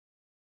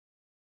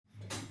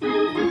Come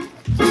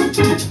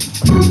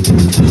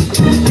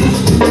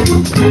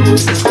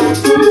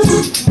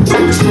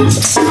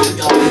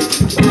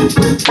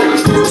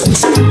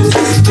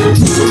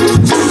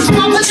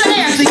on, put your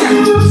hands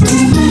together.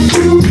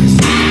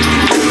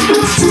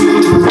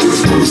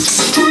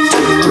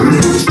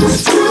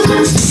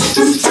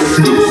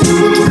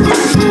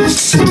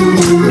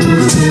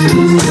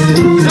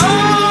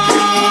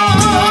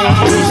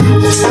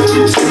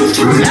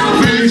 Now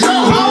please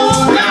don't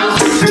hold out.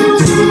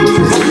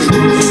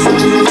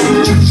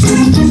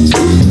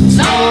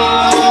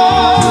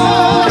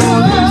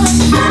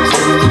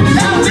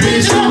 Now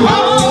please don't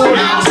hold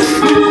out.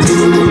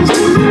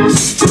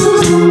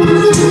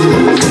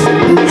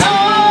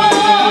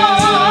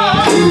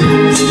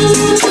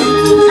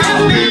 Now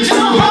please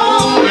don't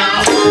hold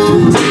out.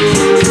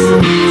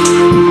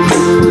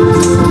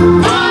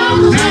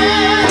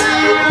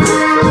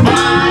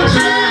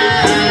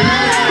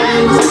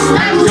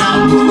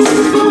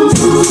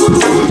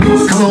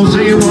 Come on,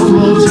 sing it one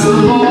more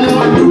time,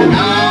 Lord.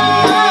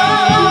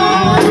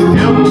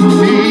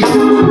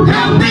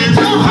 Help me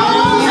to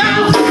hold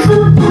out.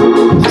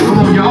 Come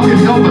on, y'all can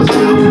help us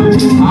now.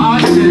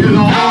 I say,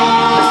 Lord,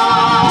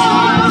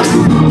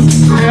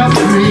 help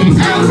me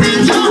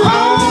to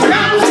hold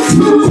out.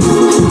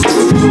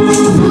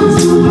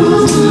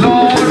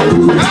 Lord,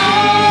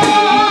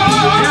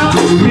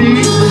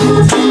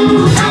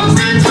 help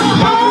me to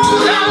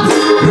hold out.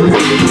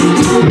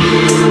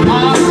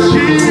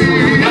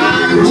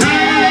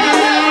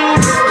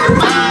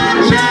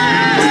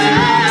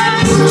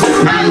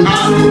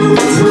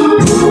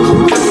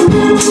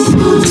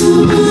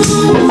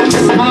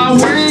 My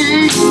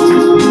way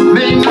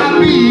may not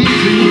be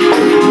easy.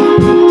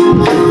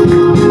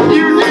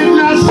 You did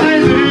not say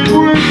that it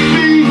would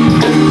be.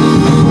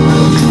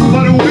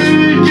 But when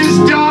it gets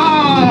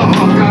dark,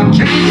 I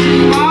can't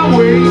see my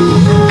way.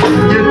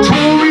 You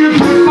told me to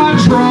put my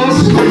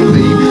trust in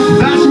thee.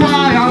 That's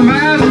why I'm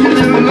asking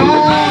you,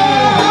 Lord.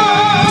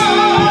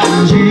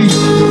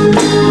 Jesus,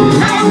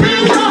 help me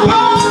to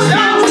hold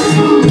out.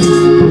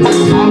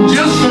 I'm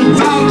just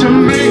about to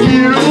make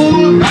it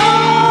over.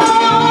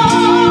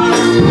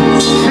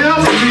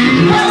 Help me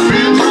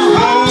to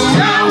hold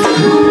out.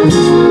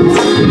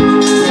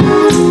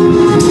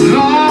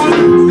 Lord,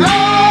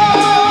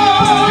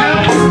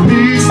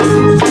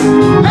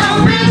 help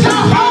me to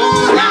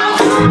hold out.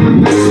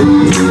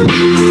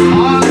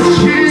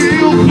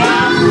 Until my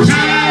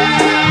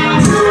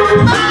time.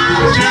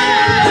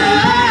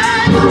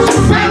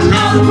 Let's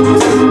go.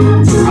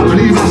 I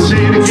believe I'll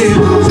say it again.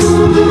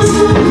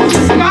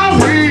 My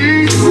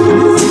way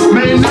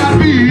may not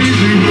be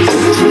easy.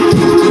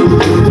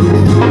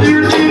 You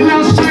did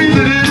not say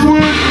that it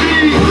would be.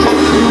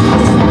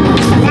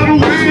 But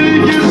when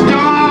it gets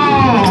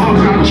dark,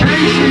 I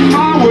can't see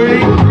my way.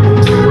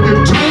 You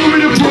told me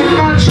to put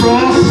my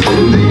trust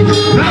in thee.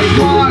 That's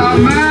why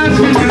I'm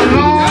asking you,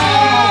 Lord.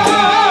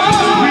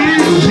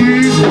 Please,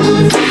 Jesus,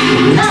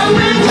 help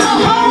me to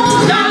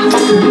hold out.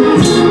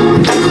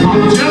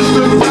 I'm just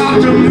about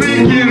to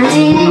make it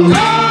over.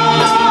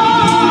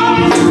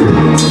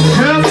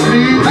 Help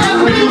me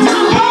to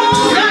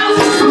hold out.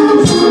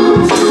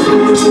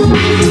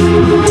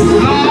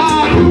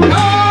 Lord,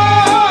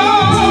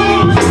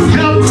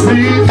 help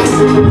me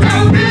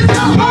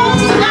to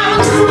hold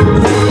out.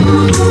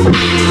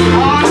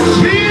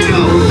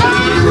 Until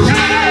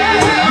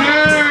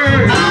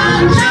my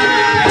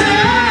time.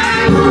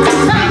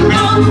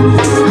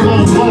 Come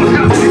on, Lord,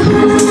 help me.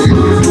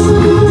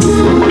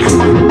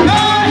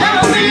 Lord,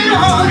 help me to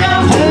hold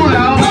out. Hold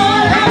out.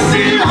 Lord, help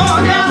me to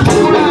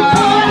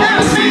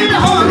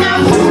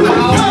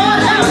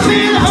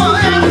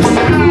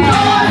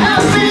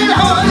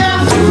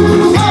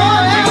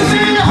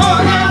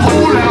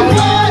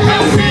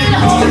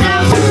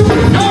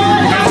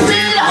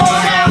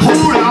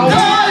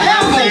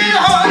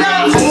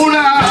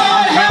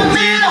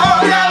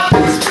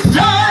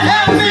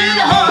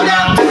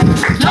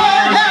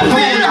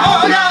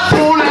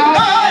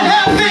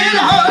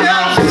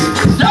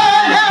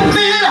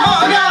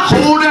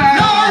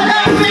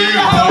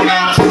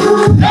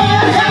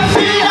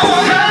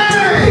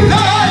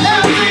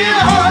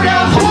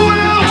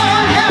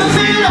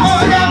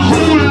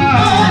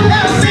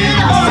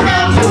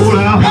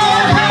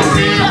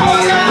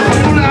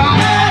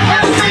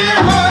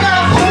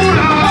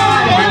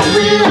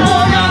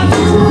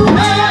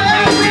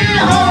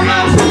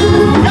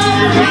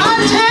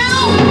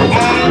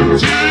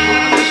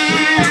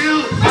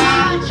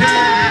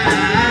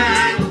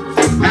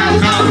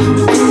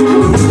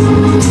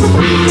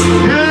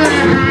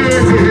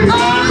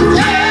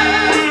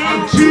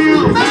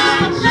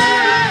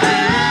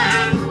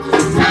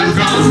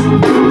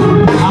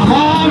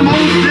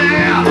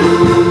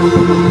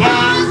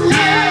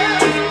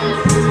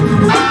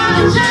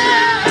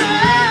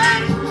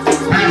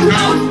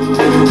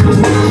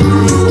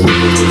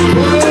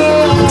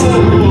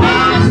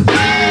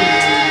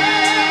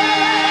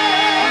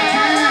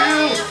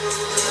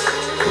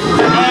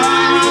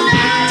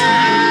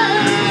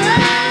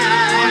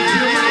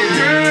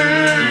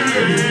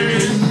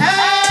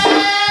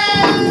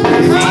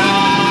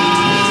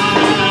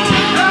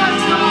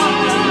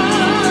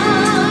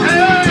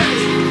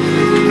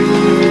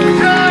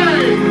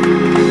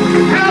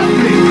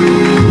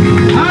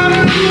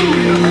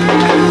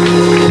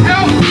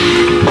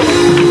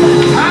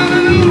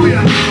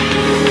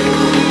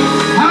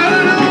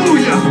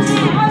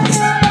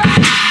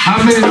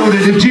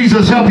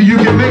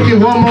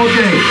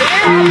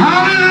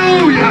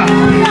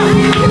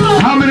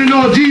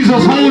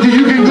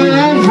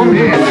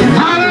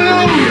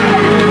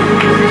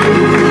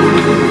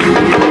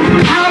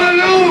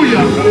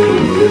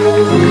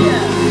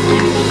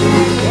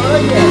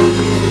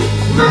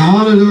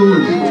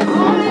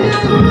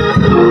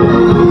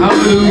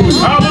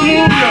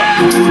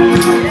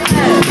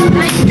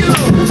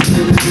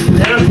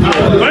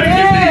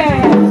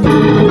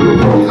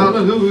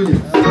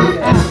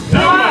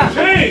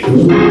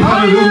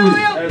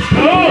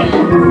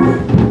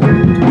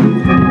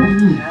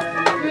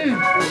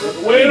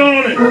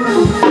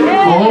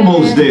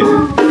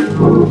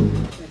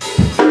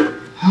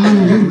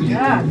Hallelujah.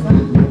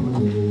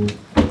 Hallelujah.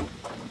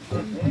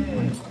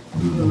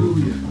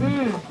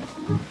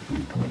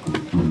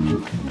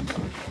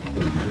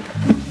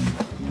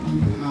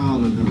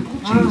 Hallelujah.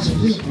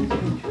 Jesus.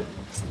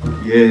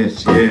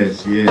 Yes,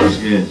 yes, yes,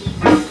 yes.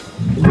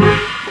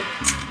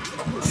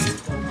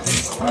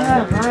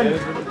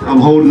 I'm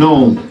holding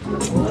on.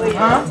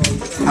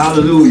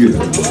 Hallelujah.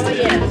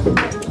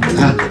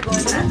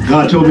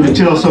 God told me to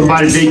tell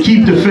somebody they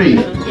keep the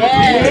faith.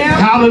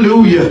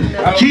 Hallelujah.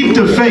 Keep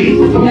the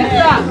faith.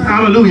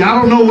 Hallelujah. I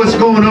don't know what's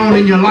going on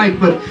in your life,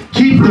 but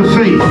keep the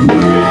faith.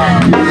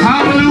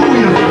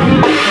 Hallelujah.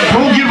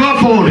 Don't give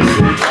up on it.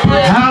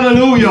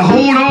 Hallelujah.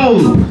 Hold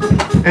on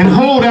and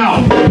hold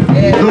out.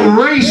 The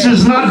race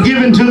is not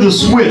given to the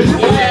swift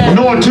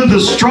nor to the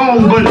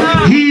strong, but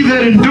he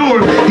that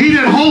endures, he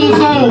that holds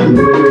on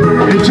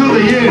until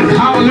the end.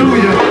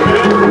 Hallelujah.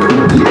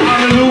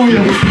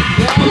 Hallelujah.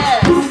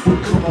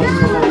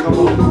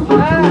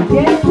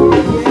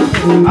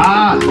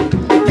 I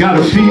got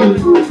a feeling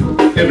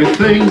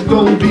everything's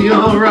gonna be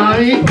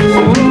alright.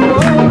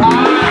 I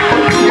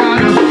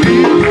got a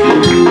feeling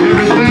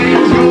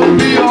everything's gonna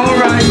be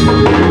alright.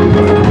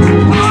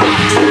 I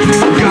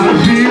got a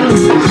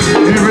feeling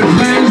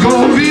everything's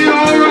gonna be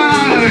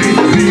alright.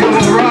 Be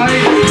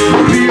alright.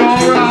 Be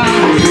alright.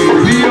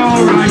 Be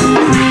alright.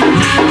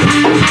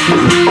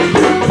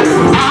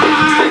 I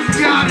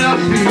got a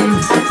feeling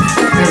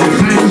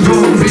everything's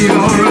gonna be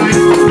alright.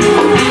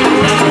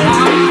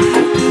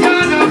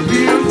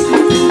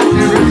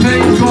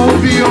 Everything's gonna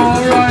be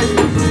alright.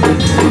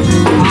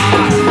 I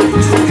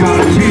got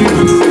a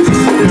feeling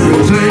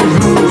everything's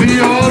gonna be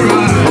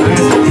alright.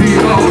 Be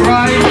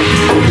alright.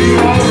 Be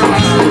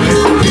alright.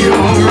 Be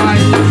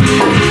alright.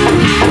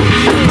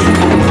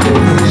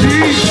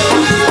 Jesus,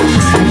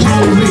 he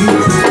told me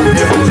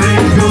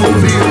everything's gonna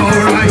be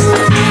alright.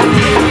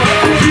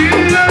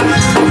 Jesus,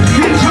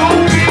 he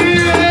told me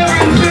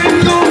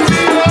everything's gonna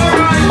be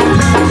alright.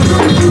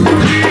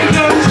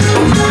 Jesus,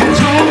 he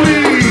told me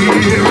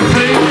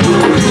everything's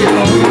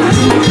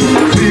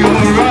be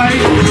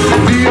alright,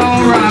 be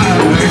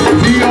alright,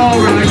 be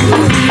alright.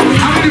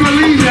 How many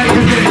believe that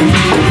today?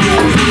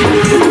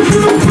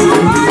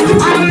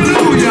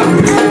 Hallelujah.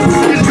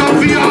 It's gonna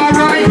be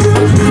alright.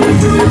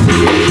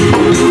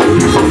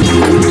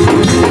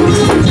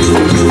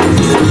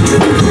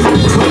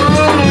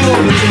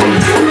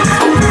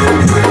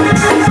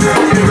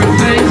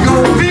 Everything's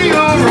gonna be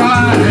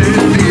alright,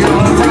 be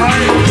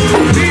alright,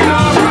 be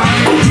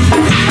alright.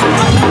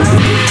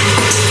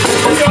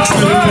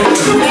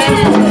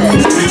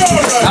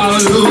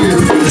 Hallelujah. Hallelujah.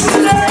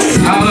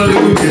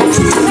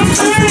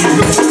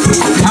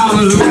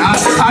 Hallelujah.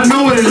 I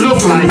know what it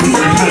looked like.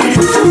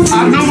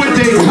 I know what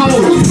they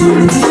told you.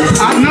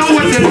 I know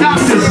what the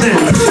doctor said.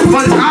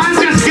 But I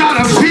just got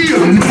a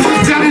feeling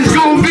that it's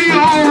going to be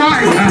all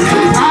right.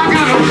 I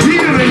got a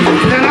feeling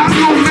that I'm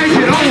going to make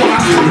it over.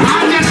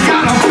 I just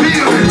got a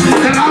feeling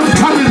that I'm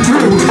coming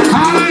through.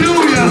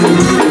 Hallelujah.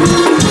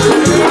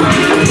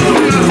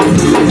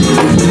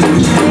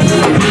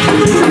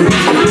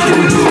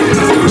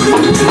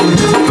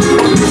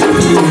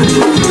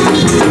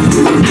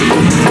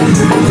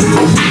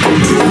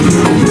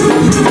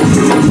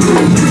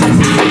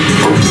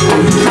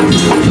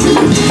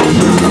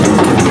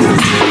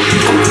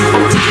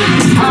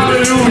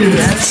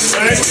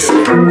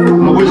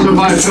 I wish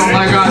somebody felt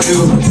like I do.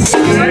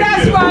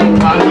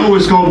 I know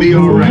it's going to be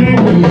all right.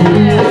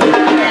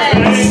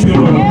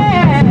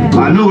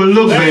 I know it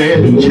looked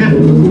bad.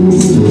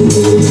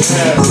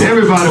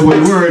 Everybody was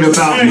worried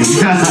about me.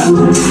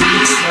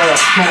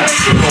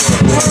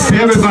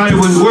 Everybody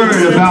was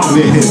worried about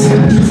me.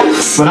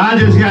 But I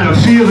just got a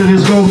feeling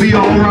it's going to be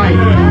all right.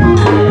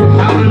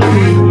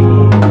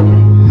 Hallelujah.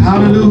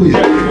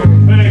 Hallelujah.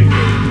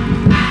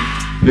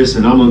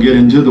 Listen, I'm going to get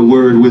into the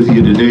word with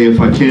you today if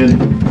I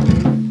can.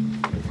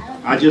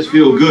 I just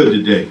feel good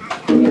today.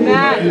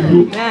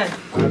 Amen.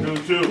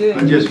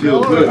 I just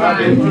feel good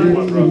today.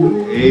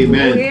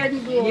 Amen. Yes,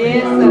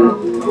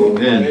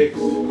 Amen. It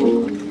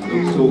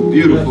looks so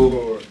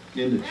beautiful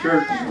in the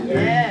church.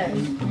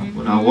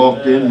 When I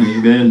walked in,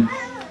 amen,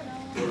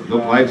 it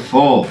looked like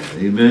fall.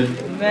 Amen.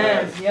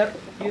 Amen. Yep.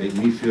 Made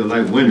me feel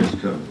like winter's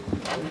coming.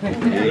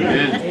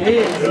 Amen. It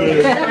is.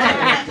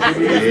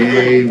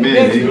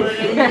 Amen.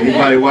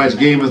 Anybody watch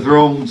Game of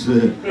Thrones?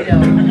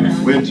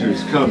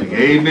 Winter's coming.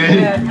 Amen.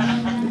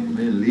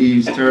 Amen.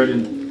 Leaves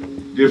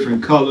turning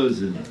different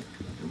colors and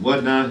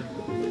whatnot.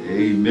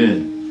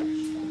 Amen.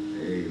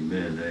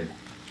 Amen.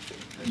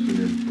 That's when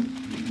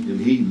them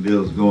heating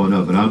bills going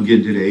up, and I'm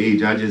getting to the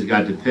age I just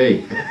got to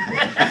pay.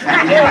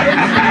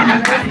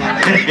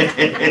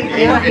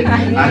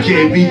 I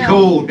can't be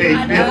cold.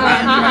 Amen.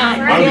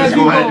 I'm just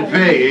going to have to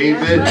pay.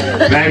 Amen.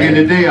 Back in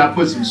the day, I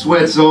put some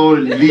sweats on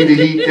and leave the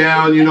heat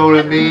down, you know what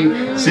I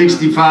mean?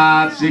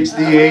 65,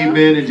 60,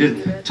 amen, and just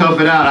tough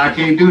it out. I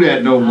can't do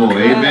that no more.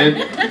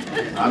 Amen.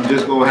 I'm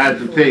just going to have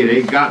to pay.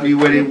 They got me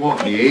where they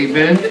want me.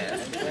 Amen.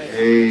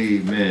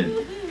 Amen.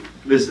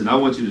 Listen, I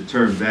want you to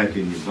turn back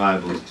in your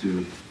Bibles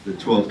to the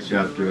 12th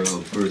chapter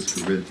of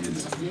 1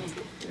 Corinthians.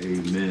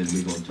 Amen.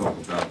 We're going to talk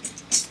about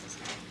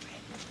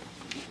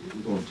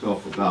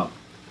about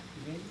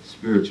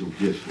spiritual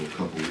gifts for a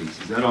couple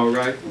weeks. Is that all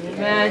right?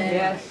 Amen.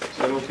 Yes. Is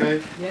that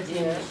okay? Yes.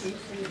 Yes.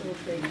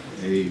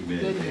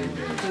 Amen. Amen.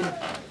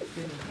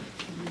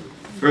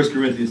 1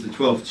 Corinthians, the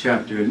 12th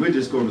chapter, and we're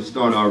just going to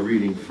start our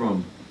reading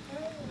from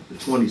the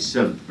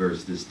 27th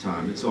verse this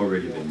time. It's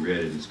already been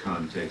read in its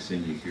context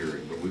in your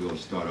hearing, but we're going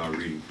to start our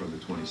reading from the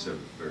 27th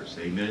verse.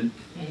 Amen?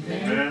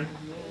 Amen.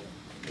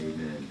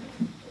 Amen.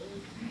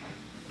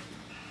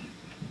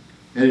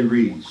 And it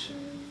reads,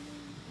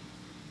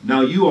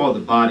 "Now you are the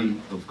body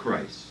of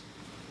Christ,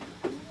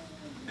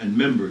 and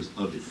members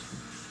of it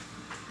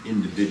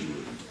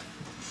individually,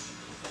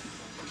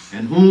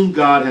 and whom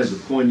God has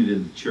appointed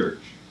in the church,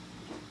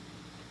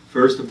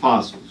 first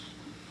apostles,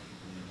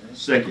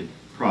 second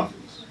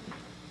prophets,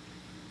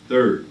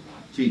 third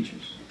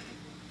teachers,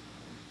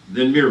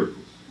 then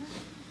miracles,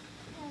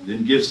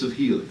 then gifts of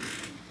healing,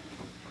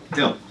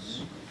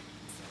 helps,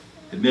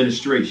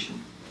 administration,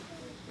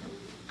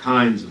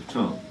 kinds of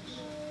tongues.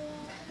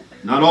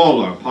 Not all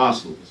are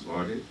apostles,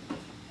 are they?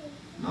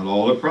 Not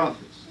all are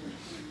prophets,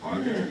 are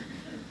they?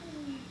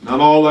 Not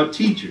all are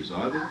teachers,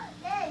 are they?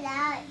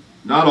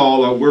 Not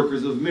all are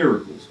workers of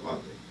miracles, are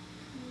they?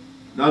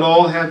 Not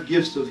all have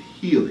gifts of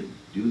healing,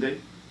 do they?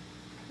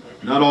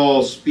 Not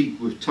all speak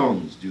with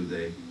tongues, do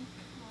they?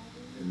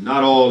 And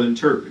not all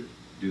interpret,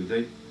 do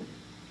they?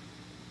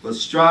 But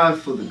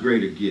strive for the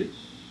greater gifts,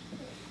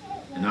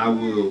 and I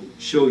will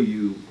show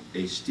you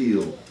a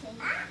still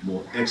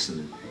more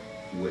excellent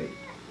way."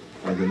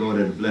 May the Lord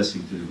add a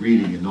blessing to the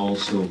reading and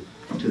also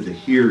to the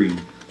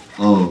hearing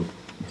of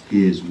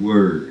His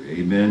Word.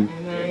 Amen?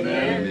 Amen.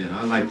 Amen.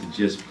 I'd like to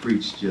just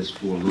preach just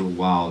for a little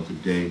while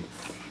today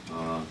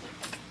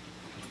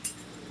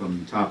from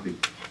the topic,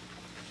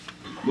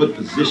 what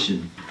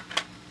position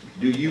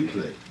do you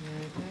play?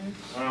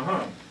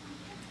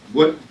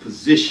 What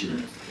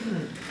position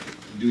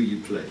do you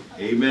play?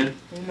 Amen?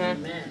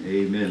 Amen.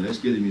 Amen. Let's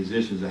give the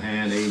musicians a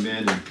hand.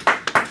 Amen. And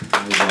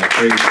all of our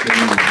praise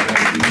team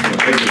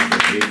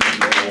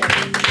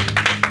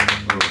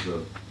of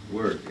the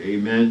work.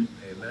 Amen.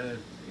 Amen.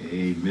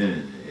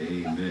 Amen.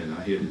 Amen. I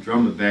hear the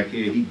drummer back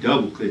here. He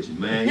double clutching,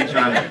 man. He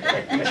trying to.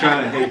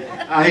 Hey,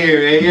 I hear.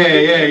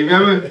 Yeah. You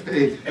remember?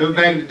 Hey,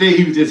 back in the day,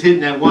 he was just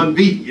hitting that one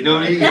beat. You know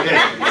what I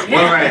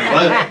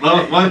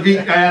mean? One beat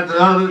after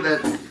the other.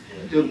 That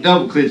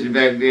double clutching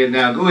back there.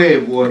 Now, go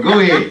ahead, boy. Go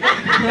ahead.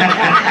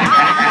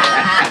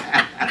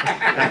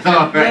 That's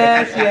all right.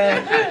 Yes.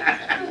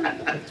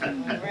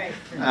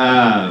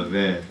 Ah,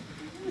 man.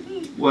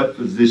 What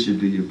position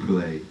do you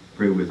play?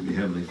 Pray with me.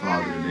 Heavenly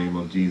Father, in the name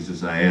of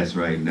Jesus, I ask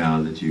right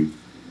now that you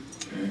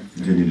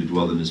continue to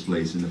dwell in this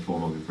place in the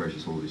form of your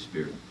precious Holy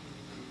Spirit.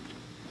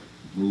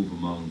 Move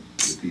among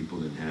the people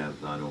and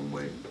have thine own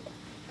way.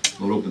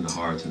 Lord, open the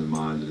hearts and the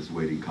minds of this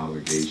waiting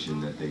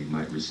congregation that they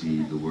might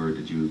receive the word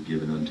that you have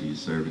given unto your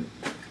servant.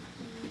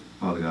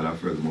 Father God, I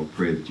furthermore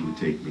pray that you would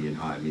take me and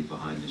hide me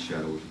behind the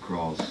shadow of the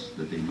cross,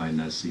 that they might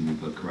not see me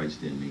but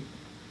Christ in me.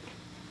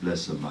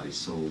 Bless somebody's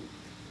soul,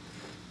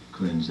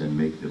 cleanse and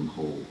make them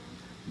whole.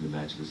 In the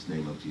matchless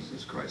name of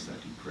Jesus Christ, I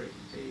do pray.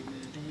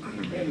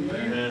 Amen.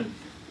 Amen.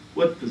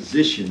 What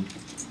position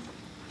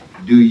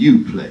do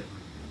you play?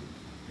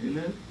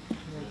 Amen.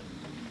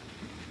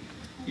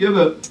 You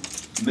ever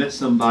met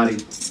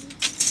somebody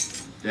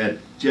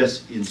that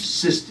just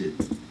insisted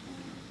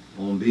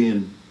on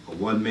being a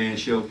one-man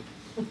show?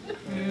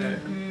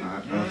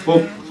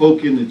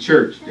 Folk in the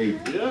church, they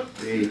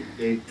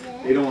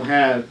don't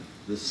have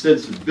the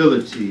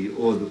sensibility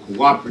or the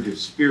cooperative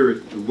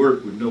spirit to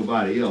work with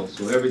nobody else.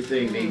 So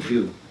everything they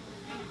do,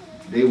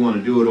 they want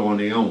to do it on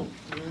their own.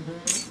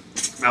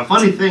 Now,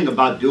 funny thing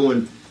about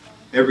doing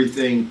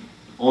everything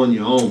on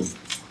your own,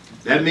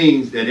 that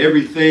means that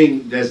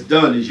everything that's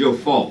done is your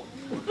fault.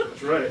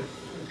 That's right.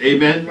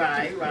 Amen?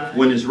 Right.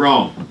 When it's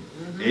wrong.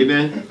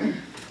 Amen?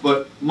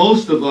 But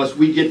most of us,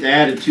 we get the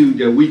attitude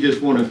that we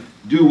just want to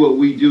do what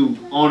we do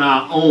on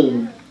our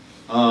own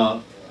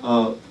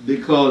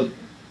because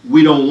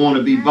we don't want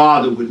to be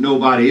bothered with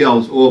nobody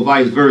else, or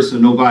vice versa,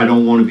 nobody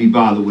don't want to be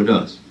bothered with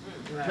us.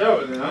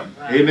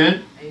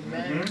 Amen?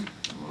 Amen.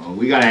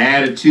 We got an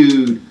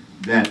attitude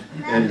that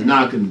is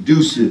not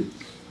conducive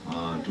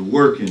to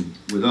working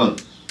with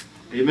others.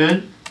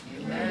 Amen?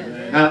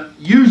 Amen. Now,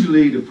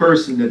 usually the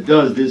person that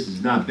does this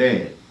is not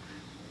bad.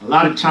 A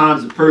lot of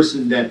times the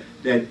person that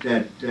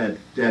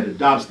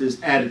adopts this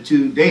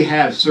attitude, they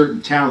have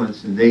certain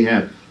talents and they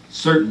have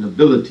certain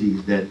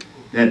abilities that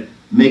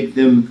make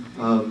them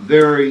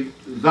very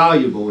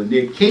valuable, and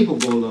they're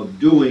capable of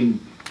doing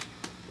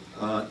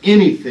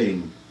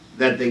anything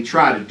that they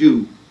try to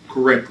do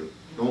correctly.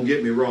 Don't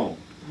get me wrong.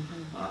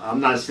 I'm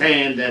not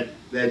saying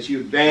that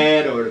you're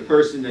bad, or the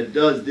person that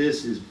does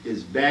this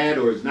is bad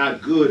or is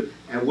not good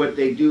at what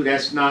they do.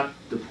 That's not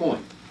the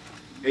point.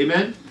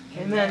 Amen?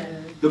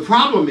 Amen. The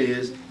problem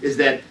is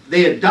that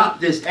they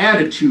adopt this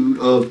attitude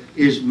of,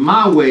 it's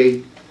my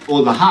way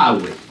or the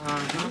highway.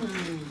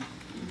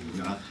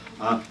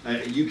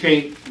 You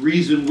can't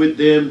reason with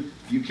them.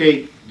 You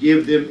can't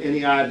give them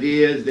any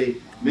ideas. They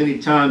many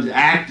times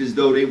act as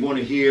though they want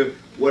to hear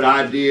what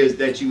ideas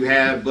that you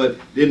have, but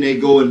then they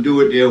go and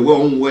do it their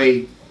own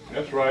way.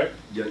 That's right.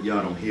 Y'all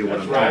don't hear what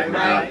That's I'm right. talking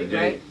about Right,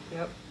 today. right.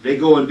 Yep. They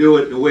go and do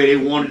it the way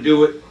they want to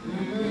do it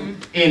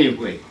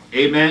anyway.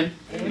 Amen?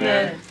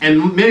 Amen.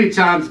 And many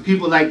times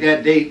people like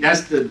that,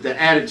 that's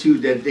the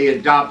attitude that they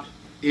adopt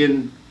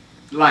in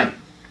life.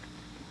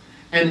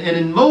 And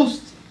in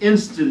most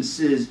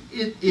instances,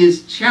 it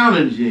is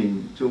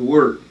challenging to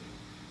work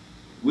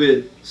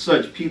with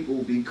such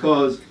people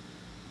because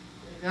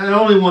they not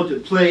only want to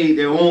play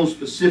their own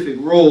specific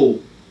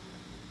role,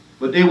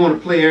 but they want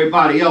to play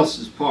everybody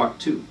else's part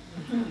too.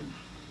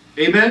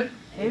 Amen?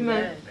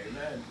 Amen.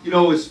 You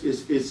know, it's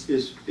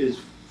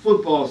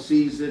football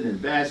season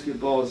and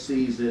basketball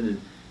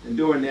season, and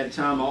during that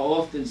time I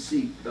often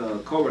see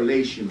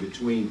correlation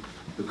between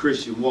the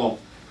Christian walk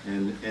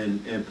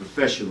and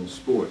professional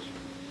sports.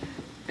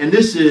 And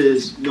this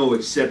is no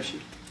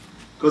exception.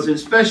 Because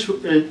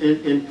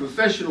in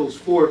professional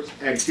sports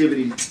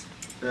activities,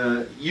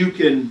 you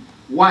can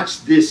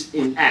watch this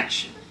in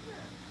action.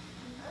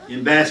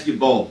 In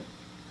basketball,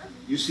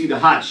 you see the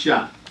hot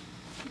shot.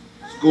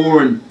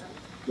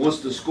 Wants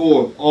to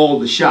score all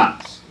the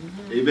shots.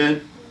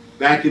 Amen?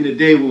 Back in the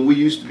day when we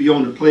used to be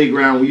on the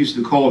playground, we used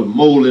to call it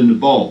molding the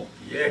ball.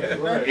 Yeah.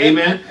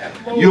 Amen?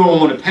 You don't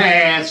want to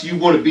pass. You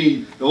want to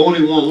be the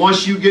only one.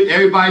 Once you get,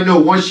 everybody know,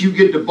 once you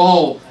get the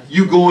ball,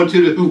 you go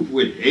into the hoop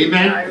with it.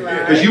 Amen?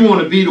 Because you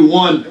want to be the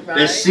one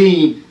that's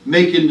seen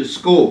making the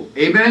score.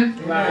 Amen?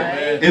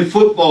 Right. In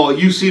football,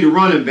 you see the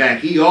running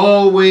back. He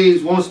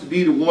always wants to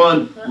be the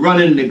one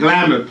running the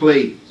glamour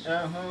plays.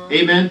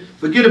 Amen?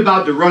 Forget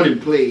about the running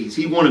plays.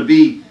 He want to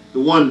be the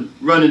one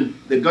running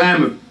the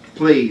glamour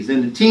plays.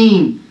 And the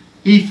team,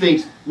 he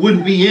thinks,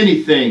 wouldn't be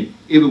anything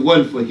if it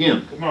wasn't for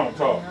him. Come on,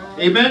 talk.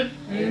 Amen?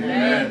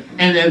 Amen.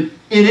 And then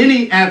in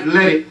any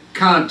athletic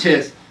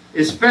contest,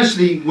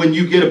 especially when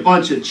you get a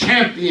bunch of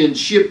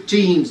championship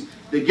teams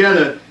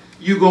together,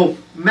 you're going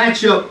to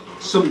match up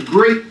some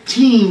great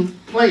team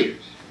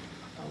players.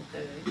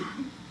 Okay.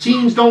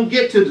 Teams don't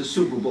get to the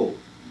Super Bowl.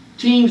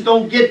 Teams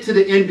don't get to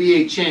the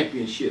NBA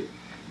championship.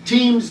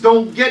 Teams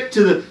don't get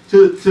to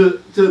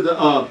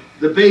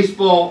the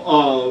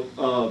baseball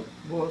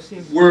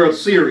World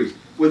Series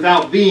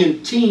without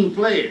being team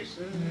players.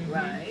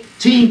 Right.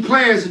 Team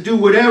players do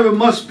whatever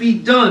must be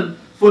done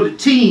for the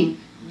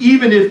team,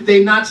 even if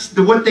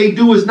what they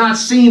do is not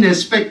seen as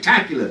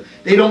spectacular.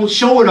 They don't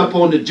show it up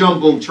on the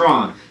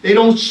Jumbotron. They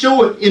don't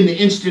show it in the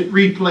instant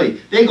replay.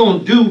 They're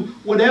going to do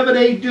whatever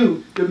they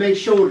do to make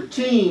sure the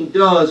team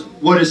does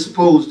what it's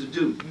supposed to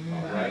do.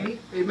 Right.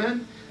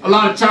 Amen? A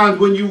lot of times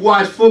when you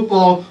watch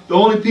football, the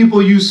only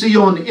people you see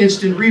on the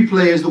instant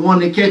replay is the one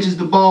that catches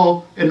the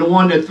ball and the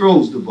one that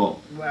throws the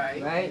ball.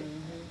 Right. Right.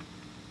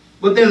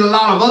 But there's a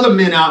lot of other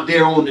men out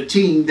there on the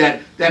team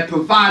that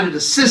provided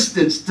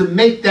assistance to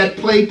make that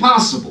play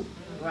possible.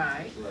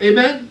 Right.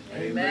 Amen?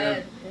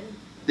 Amen.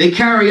 They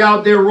carry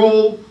out their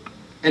role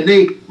and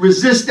they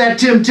resist that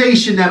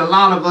temptation that a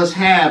lot of us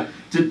have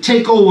to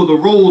take over the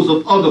roles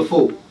of other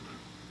folk.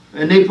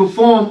 And they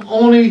perform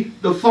only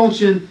the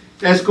function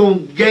that's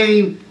going to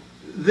gain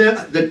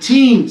the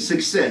team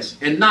success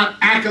and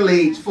not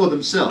accolades for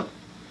themselves.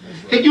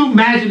 Can you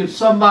imagine if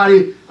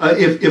somebody,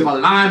 if a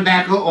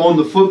linebacker on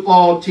the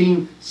football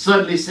team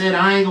suddenly said,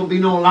 I ain't going to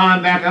be no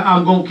linebacker,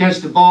 I'm going to catch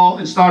the ball,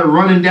 and started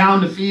running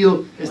down the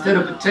field instead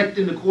of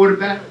protecting the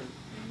quarterback?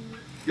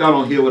 Y'all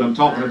don't hear what I'm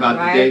talking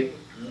about today.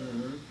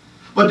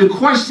 But the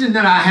question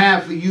that I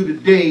have for you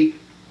today,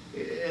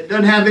 it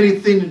doesn't have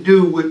anything to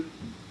do with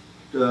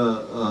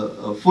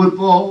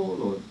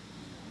football or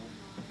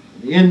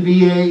the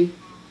NBA,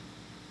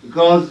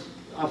 because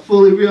I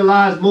fully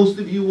realize most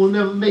of you will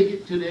never make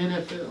it to the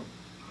NFL.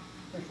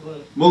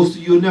 Most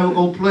of you are never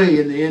going to play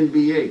in the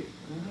NBA.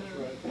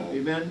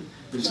 Amen?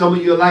 If some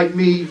of you are like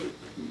me,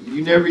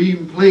 you never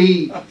even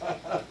played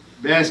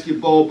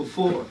basketball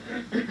before.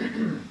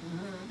 And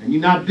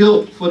you're not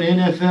built for the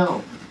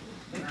NFL.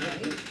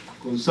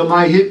 Because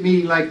somebody hit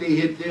me like they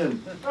hit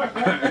them.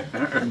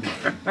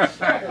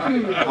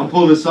 I'm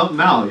pulling something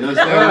out. You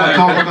understand what I'm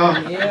talking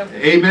about? Yeah.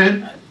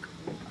 Amen?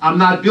 I'm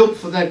not built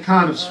for that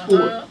kind of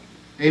sport.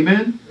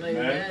 Amen?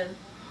 Amen.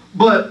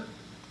 But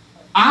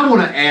I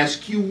want to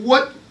ask you,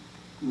 what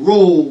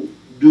role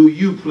do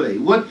you play?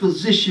 What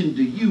position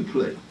do you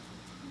play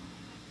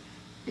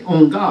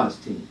on God's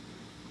team?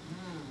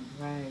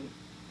 Right.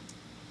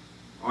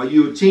 Are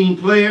you a team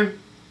player?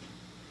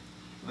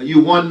 Are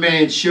you a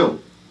one-man show?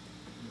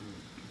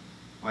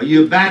 Are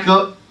you a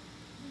backup?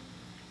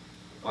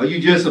 Are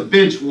you just a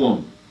bench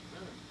woman?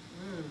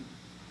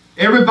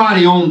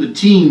 Everybody on the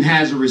team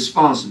has a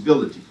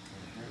responsibility.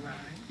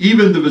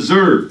 Even the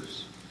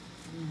reserves.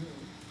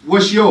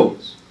 What's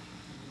yours?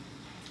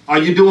 Are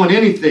you doing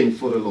anything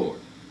for the Lord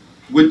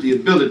with the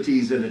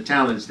abilities and the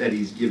talents that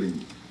He's given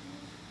you?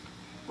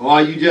 Or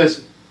are you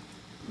just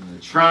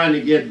trying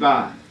to get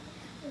by,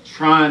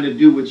 trying to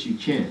do what you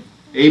can?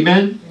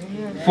 Amen?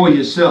 Amen. For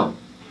yourself.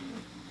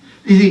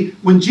 You see,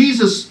 when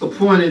Jesus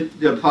appointed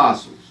the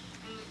apostles,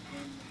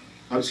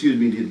 excuse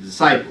me, the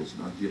disciples,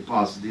 not the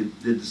apostles,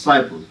 the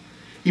disciples,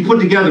 He put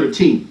together a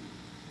team.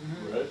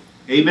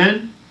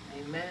 Amen?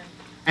 Amen.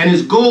 And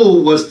his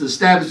goal was to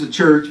establish a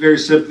church, very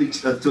simply,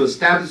 to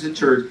establish a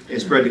church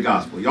and spread the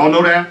gospel. Y'all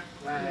know that?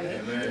 Right.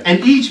 Amen. And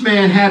each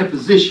man had a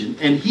position,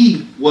 and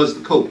he was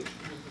the coach.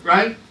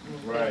 Right?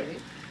 Right.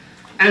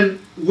 And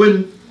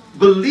when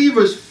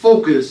believers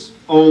focus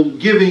on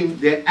giving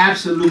their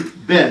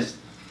absolute best,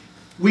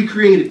 we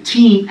create a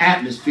team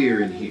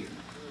atmosphere in here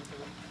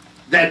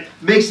that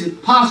makes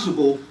it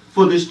possible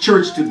for this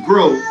church to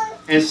grow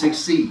and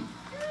succeed.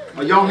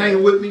 Are y'all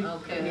hanging with me?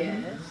 Okay.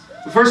 Yes.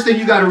 The first thing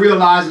you got to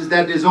realize is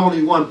that there's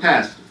only one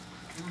pastor.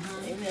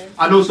 Amen.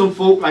 I know some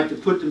folk like to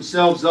put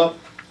themselves up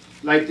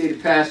like they're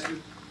the pastor.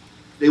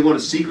 They want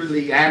to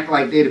secretly act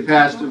like they're the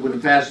pastor when the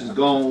pastor's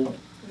gone.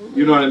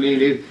 You know what I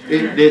mean?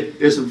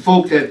 There's some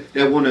folk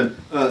that want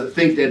to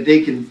think that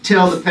they can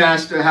tell the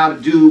pastor how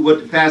to do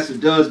what the pastor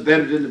does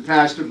better than the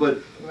pastor.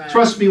 But Right.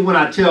 trust me when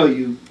I tell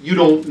you, you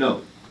don't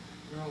know.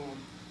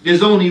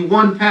 There's only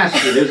one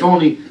pastor. There's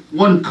only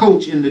one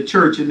coach in the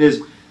church. And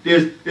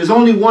there's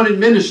only one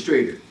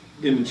administrator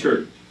in the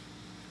church.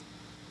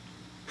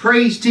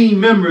 Praise team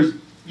members,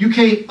 you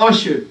can't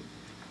usher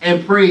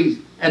and praise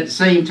at the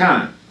same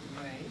time.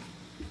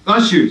 Right.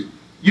 Ushers,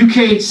 you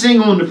can't sing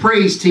on the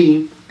praise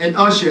team and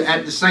usher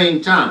at the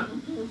same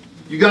time.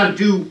 You got to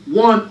do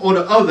one or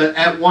the other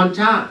at one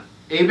time.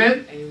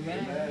 Amen?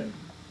 Amen.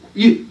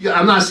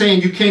 I'm not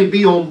saying you can't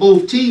be on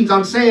both teams.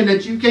 I'm saying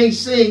that you can't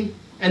sing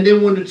and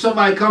then when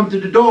somebody comes to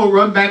the door,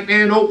 run back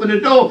there and open the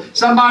door.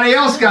 Somebody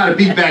else got to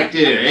be back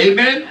there.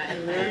 Amen?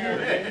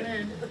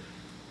 Amen.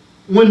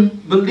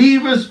 When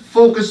believers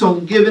focus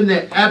on giving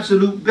their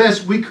absolute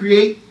best, we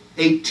create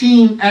a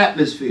team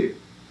atmosphere.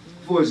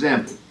 For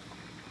example,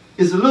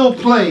 it's a little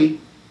play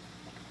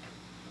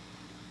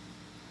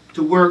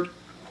to work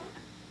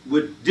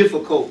with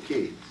difficult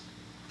kids.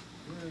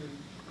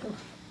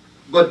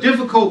 But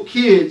difficult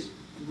kids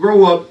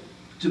grow up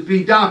to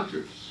be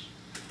doctors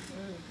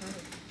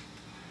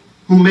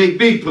who make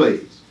big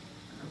plays.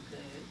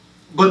 Okay.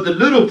 But the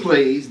little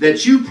plays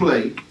that you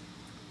play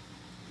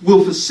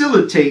will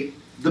facilitate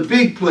the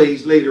big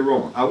plays later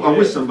on. I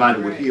wish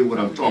somebody would hear what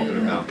I'm talking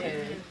about.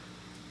 Okay.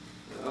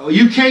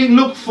 You can't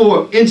look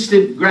for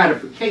instant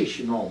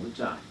gratification all the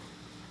time.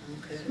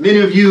 Okay. Many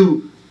of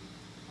you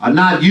are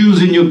not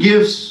using your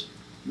gifts,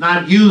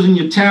 not using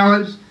your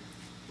talents,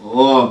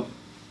 or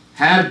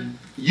have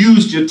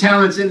used your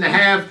talents in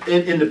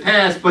the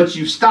past, but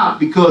you stopped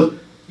because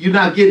you're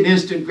not getting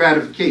instant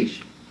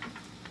gratification.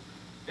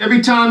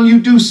 Every time you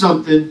do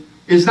something,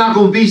 it's not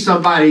going to be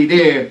somebody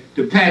there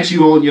to pat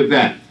you on your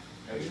back.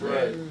 That's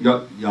right.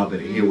 Y'all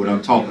better hear what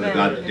I'm talking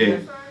about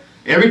today.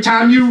 Every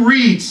time you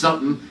read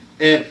something,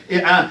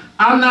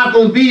 I'm not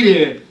going to be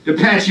there to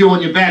pat you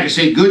on your back and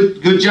say,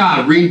 good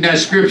job reading that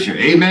scripture.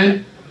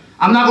 Amen?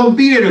 I'm not going to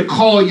be there to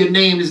call your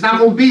name. There's not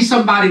going to be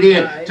somebody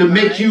there to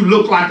make you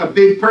look like a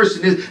big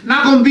person. There's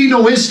not going to be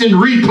no instant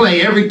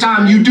replay every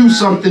time you do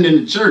something in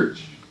the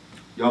church.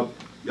 Y'all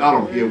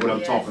don't hear what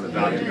I'm talking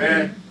about today.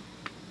 Amen.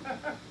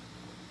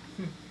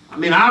 I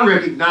mean, I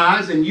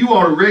recognize, and you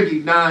ought to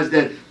recognize,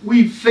 that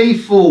we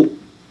faithful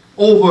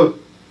over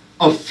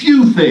a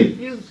few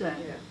things.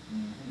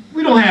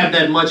 We don't have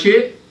that much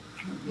here.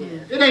 Yeah.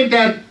 It ain't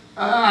that,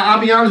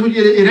 I'll be honest with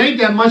you, it ain't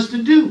that much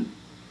to do.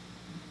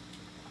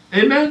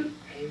 Amen?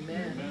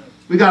 Amen.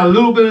 We got a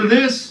little bit of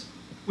this,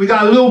 we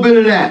got a little bit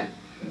of that.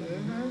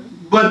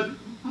 But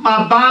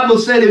my Bible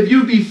said if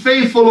you be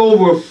faithful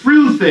over a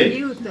few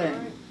things,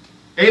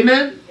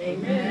 amen,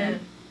 Amen.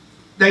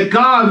 that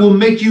God will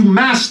make you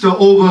master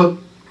over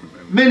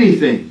many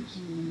things.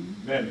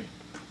 Many.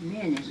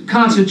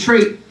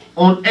 Concentrate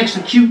on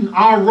executing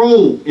our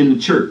role in the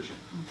church,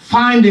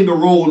 finding a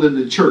role in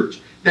the church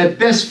that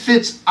best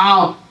fits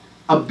our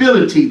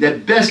ability,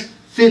 that best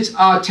fits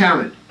our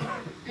talent.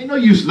 Ain't no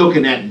use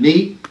looking at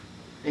me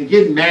and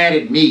getting mad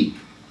at me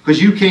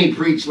because you can't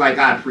preach like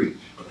I preach.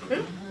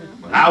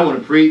 But I want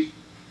to preach,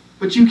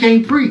 but you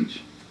can't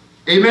preach.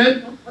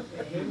 Amen?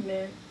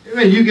 Amen.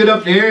 Amen. You get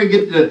up there and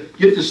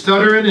get the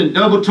stuttering and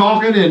double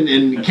talking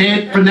and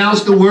can't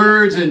pronounce the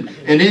words and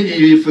then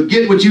you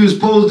forget what you were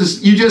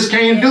supposed to, you just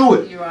can't do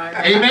it.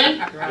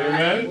 Amen?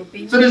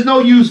 Amen. So there's no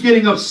use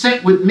getting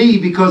upset with me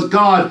because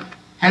God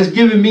has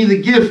given me the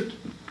gift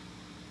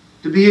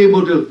to be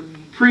able to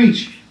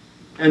preach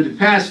and to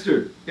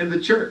pastor in the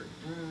church.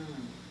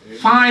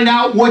 Find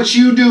out what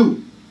you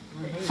do.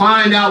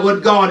 Find out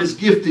what God has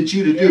gifted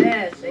you to do.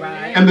 Yes.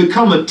 Right. And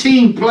become a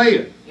team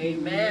player.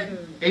 Amen.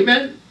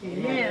 Amen?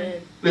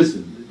 Amen.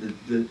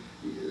 Listen,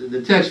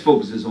 the text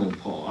focuses on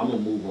Paul. I'm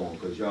going to move on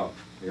because y'all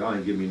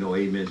ain't giving me no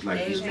amens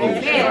like you're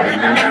supposed to.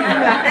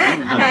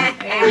 Amen?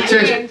 The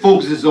text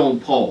focuses on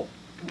Paul.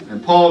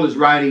 And Paul is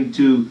writing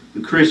to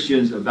the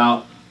Christians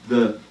about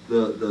the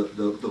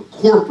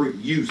corporate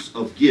use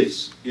of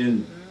gifts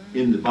in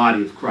the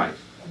body of Christ.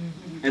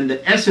 And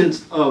the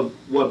essence of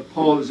what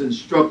Paul is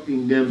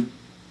instructing them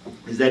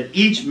is that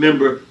each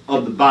member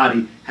of the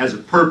body has a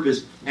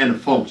purpose and a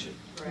function.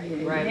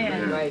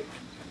 Right.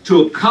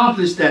 To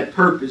accomplish that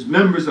purpose,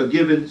 members are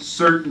given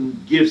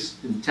certain gifts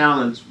and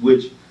talents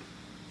which,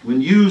 when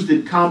used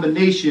in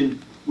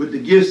combination, with the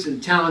gifts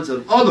and talents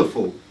of other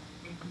folk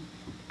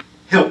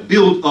help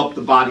build up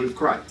the body of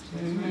Christ.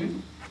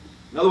 In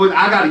other words,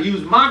 I got to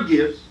use my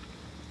gifts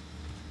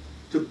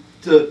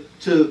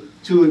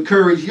to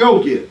encourage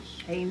your gifts.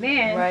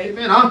 Amen. Right.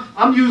 Amen.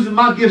 I'm using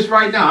my gifts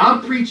right now.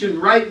 I'm preaching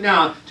right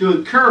now to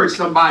encourage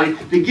somebody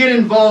to get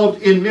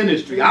involved in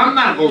ministry. I'm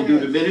not going to do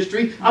the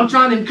ministry. I'm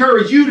trying to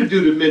encourage you to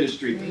do the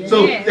ministry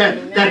so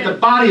that the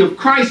body of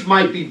Christ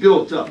might be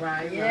built up.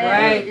 Right.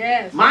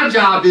 Yes. My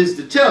job is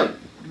to tell you.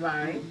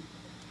 Right.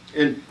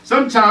 And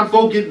sometimes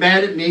folk get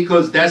mad at me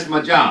because that's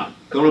my job.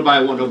 Don't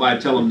nobody want nobody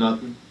to tell them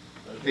nothing.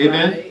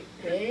 Amen. Right.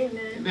 Amen.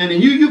 Amen.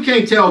 And you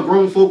can't tell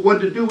grown folk what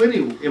to do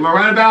anyway. Am I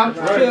right about it?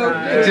 Right. You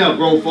can't tell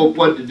grown folk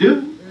what to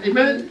do.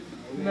 Amen.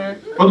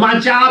 Amen. But my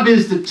job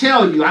is to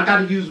tell you, I got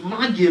to use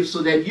my gift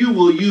so that you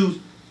will use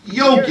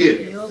your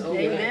gift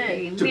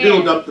Amen. to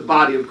build up the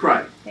body of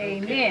Christ.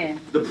 Amen.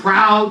 The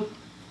proud,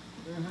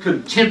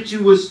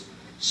 contemptuous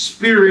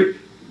spirit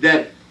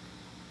that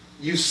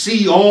you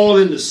see all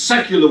in the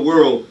secular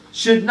world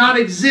should not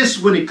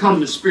exist when it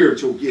comes to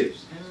spiritual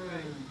gifts.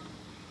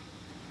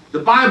 The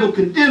Bible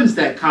condemns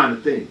that kind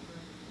of thing.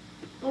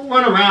 Don't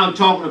run around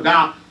talking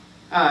about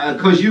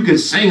because you can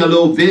sing a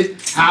little bit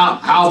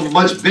how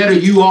much better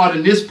you are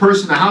than this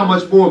person, or how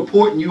much more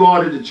important you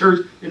are to the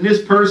church than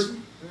this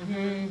person.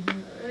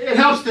 It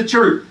helps the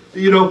church,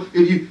 you know,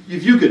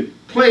 if you can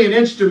play an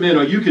instrument,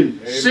 or you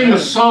can sing a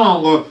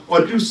song,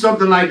 or do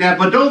something like that.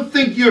 But don't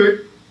think you're,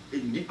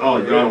 oh,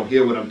 y'all don't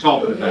hear what I'm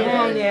talking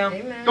about.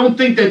 Don't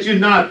think that you're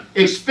not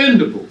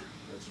expendable.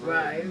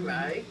 Right.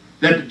 Right.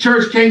 That the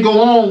church can't go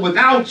on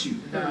without you.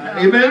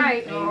 Amen?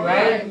 Right.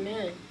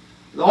 Amen.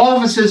 The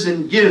offices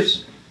and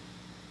gifts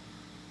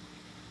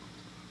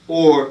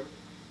or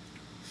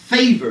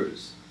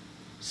favors,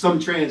 some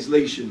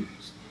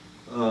translations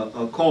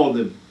call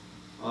them,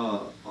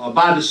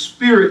 by the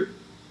Spirit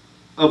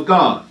of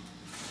God.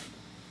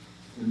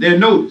 And they're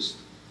noticed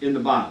in the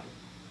Bible.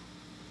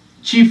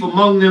 Chief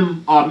among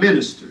them are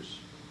ministers,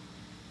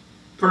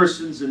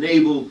 persons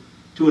enabled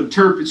to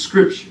interpret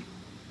Scripture,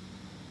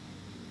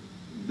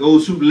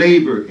 those who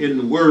labor in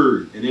the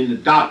Word and in the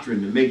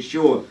doctrine to make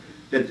sure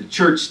that the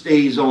church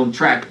stays on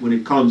track when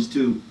it comes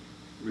to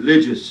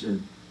religious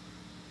and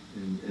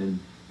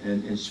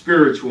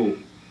spiritual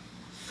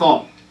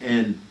thought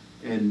and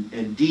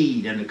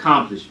deed and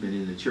accomplishment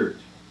in the church.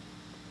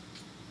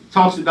 It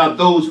talks about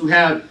those who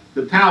have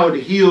the power to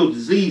heal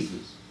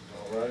diseases.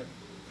 All right.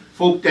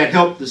 Folk that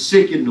help the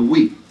sick and the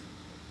weak.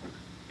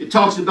 It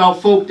talks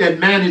about folk that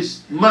manage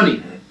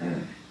money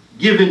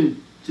given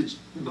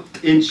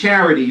in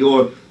charity,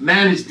 or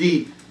manage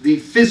the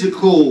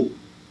physical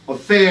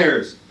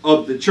affairs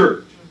of the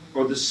church,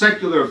 or the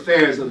secular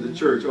affairs of the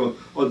church,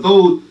 or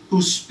those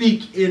who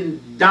speak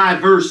in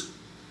diverse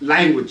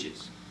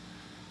languages.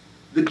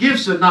 The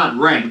gifts are not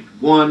ranked,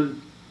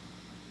 one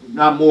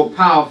not more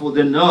powerful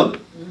than the other.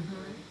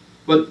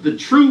 But the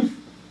truth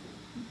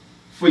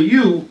for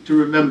you to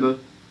remember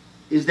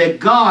is that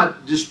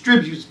God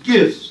distributes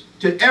gifts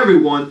to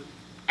everyone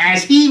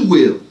as He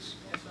wills.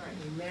 That's right.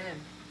 Amen.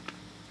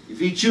 If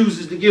He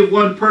chooses to give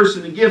one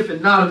person a gift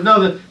and not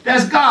another,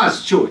 that's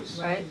God's choice.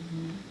 Right.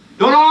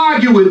 Don't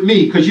argue with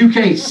me because you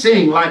can't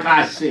sing like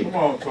I sing. Come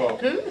on,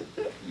 talk.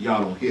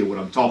 Y'all don't hear what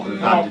I'm talking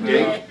about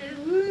today.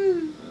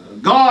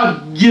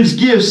 God gives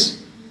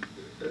gifts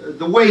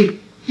the way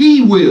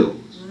He wills.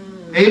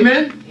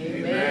 Amen?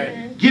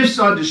 Amen. Gifts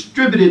are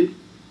distributed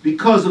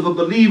because of a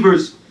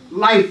believer's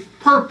life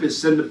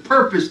purpose and the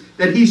purpose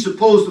that he's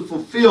supposed to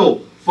fulfill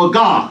for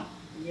God.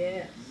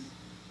 Yes.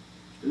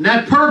 And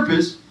that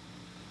purpose,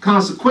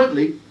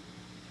 consequently,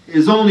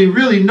 is only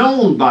really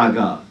known by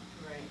God.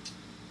 Right.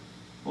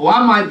 Oh,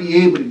 I might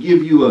be able to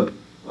give you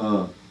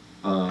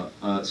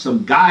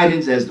some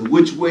guidance as to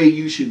which way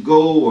you should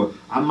go, or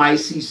I might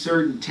see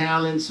certain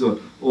talents,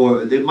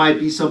 or there might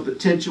be some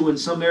potential in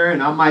some area,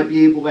 and I might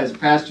be able as a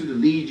pastor to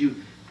lead you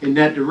in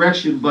that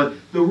direction. But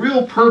the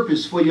real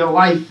purpose for your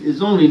life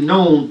is only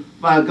known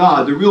by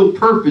God. The real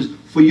purpose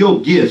for your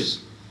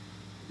gifts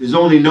is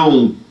only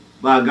known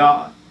by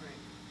God.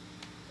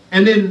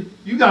 And then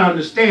you got to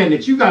understand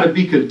that you got to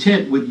be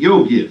content with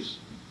your gifts.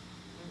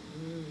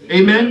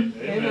 Amen?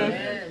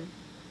 Amen.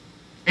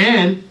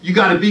 And you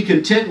got to be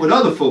content with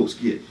other folks'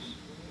 gifts.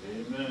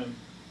 Amen.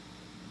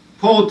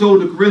 Paul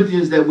told the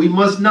Corinthians that we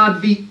must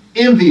not be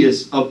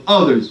envious of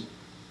others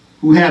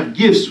who have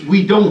gifts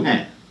we don't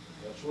have.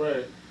 That's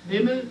right.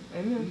 Amen?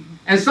 Amen.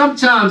 And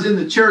sometimes in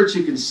the church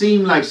it can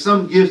seem like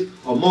some gifts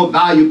are more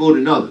valuable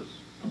than others.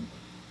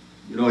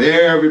 You know,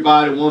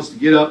 everybody wants to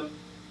get up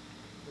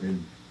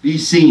and be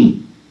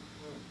seen,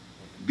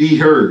 be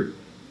heard.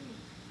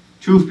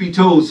 Truth be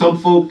told, some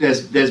folk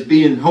that's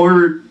being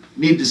heard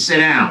need to sit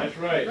down. That's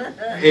right.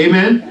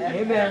 Amen?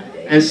 Amen.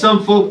 And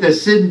some folk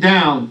that's sitting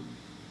down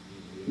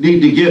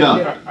need to get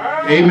up.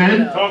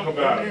 Amen? Talk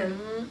about it.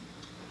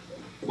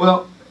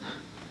 Well,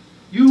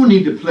 you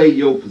need to play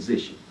your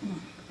position.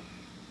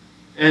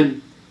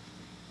 And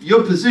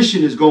your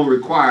position is going to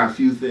require a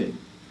few things.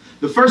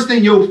 The first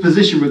thing your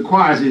position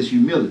requires is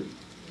humility.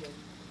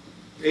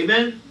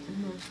 Amen?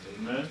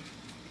 Amen.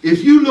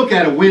 If you look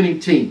at a winning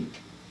team,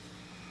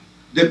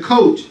 the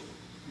coach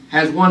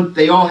has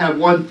they all have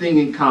one thing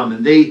in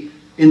common. They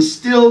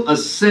instill a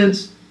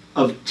sense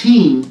of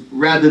team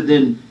rather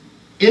than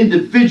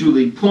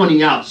individually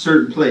pointing out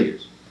certain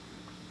players.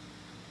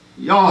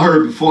 Y'all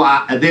heard before,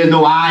 there's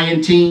no I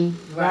in team.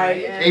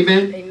 Right.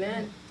 Amen?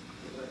 Amen.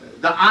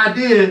 The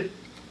idea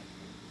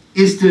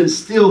is to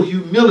instill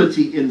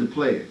humility in the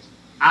players.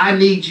 I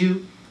need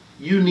you,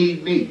 you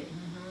need me.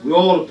 We're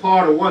all a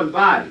part of one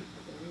body.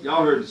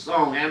 Y'all heard the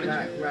song, haven't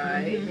you?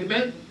 Right.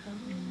 Amen?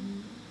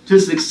 To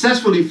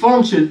successfully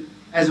function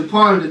as a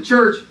part of the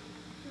church,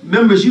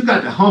 members, you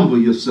got to humble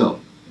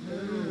yourself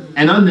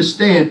and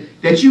understand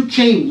that you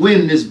can't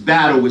win this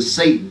battle with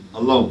Satan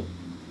alone.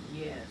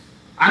 Yes.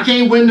 I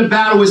can't win the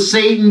battle with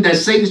Satan, that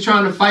Satan's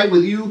trying to fight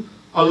with you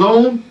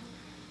alone.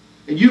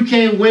 And you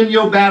can't win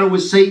your battle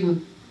with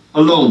Satan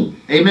alone.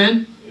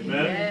 Amen?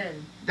 Amen.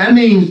 That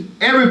means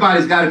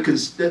everybody's got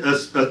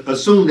to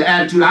assume the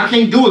attitude, I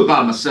can't do it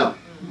by myself.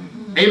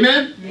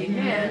 Amen?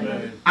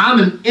 Amen. I'm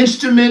an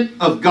instrument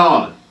of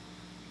God.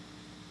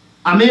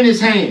 I'm in his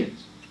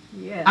hands.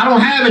 Yes. I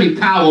don't have any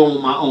power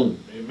on my own.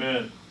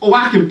 Amen. Oh,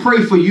 I can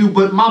pray for you,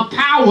 but my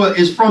power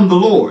is from the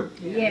Lord.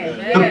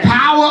 Yes. The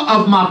power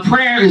of my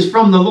prayer is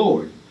from the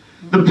Lord.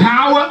 The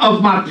power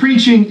of my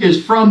preaching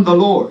is from the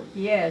Lord.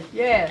 Yes.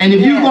 Yes. And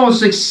if you're going to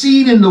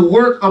succeed in the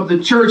work of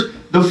the church,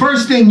 the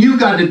first thing you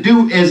got to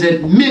do is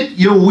admit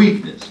your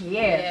weakness.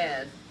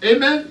 Yes.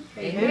 Amen?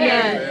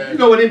 Amen. You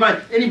know, anybody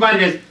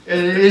that's,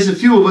 there's a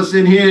few of us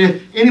in here,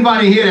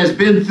 anybody here that's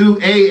been through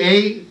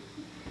AA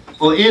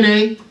or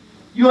NA,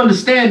 you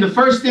understand the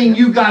first thing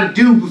you got to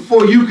do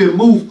before you can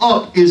move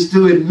up is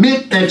to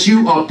admit that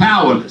you are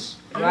powerless.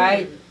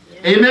 Right.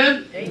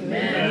 Amen?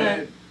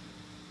 Amen.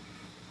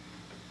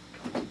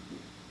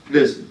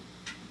 Listen,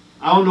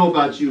 I don't know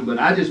about you, but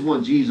I just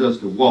want Jesus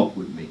to walk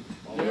with me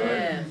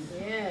Yes.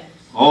 Yes.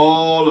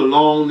 all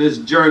along this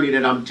journey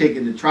that I'm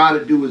taking to try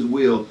to do his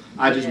will.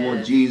 I just want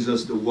Yes.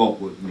 Jesus to walk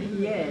with me.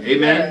 Yes.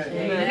 Amen?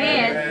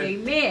 Amen.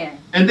 Amen.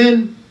 And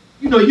then,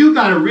 you know, you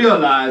got to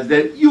realize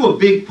that you're a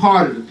big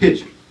part of the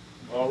picture.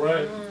 All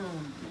right.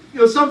 You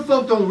know, some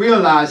folk don't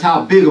realize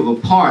how big of a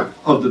part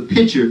of the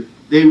picture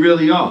they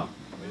really are.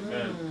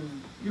 Amen.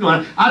 You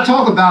know, I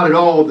talk about it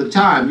all the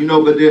time, you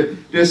know, but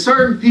there's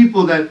certain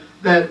people that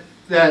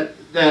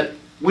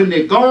when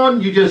they're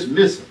gone, you just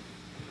miss them.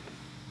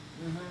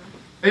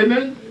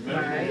 Amen?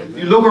 Amen.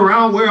 You look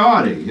around, where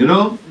are they, you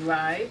know?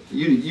 Right.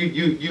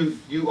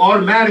 You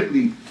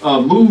automatically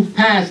move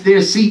past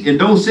their seat and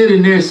don't sit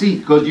in their seat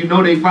because you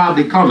know they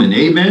probably coming.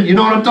 Amen? You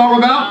know what I'm talking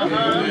about?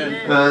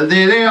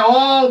 They're there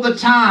all the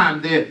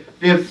time.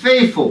 They're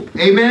faithful.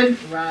 Amen?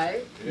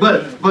 Right.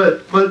 But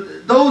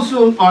those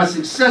who are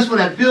successful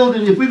at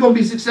building, if we're going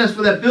to be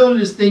successful at building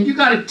this thing, you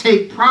got to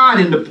take pride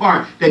in the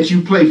part that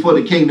you play for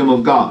the kingdom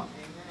of God.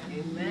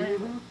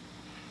 Amen.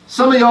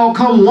 Some of y'all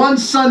come one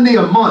Sunday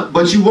a month,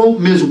 but you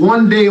won't miss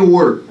one day of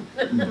work.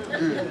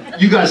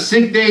 You got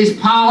sick days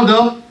piled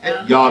up.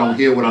 Y'all don't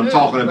hear what I'm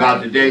talking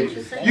about today.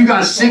 You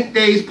got sick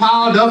days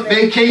piled up,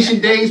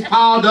 vacation days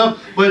piled up,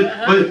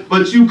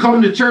 but you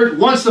come to church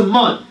once a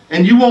month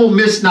and you won't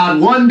miss not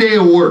one day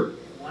of work.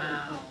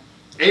 Wow.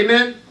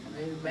 Amen?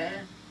 Amen.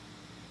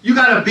 You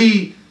got to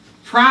be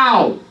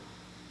proud.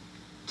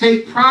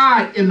 Take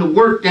pride in the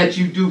work that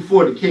you do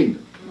for the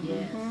kingdom.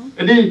 Yes.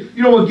 And then,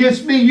 you know what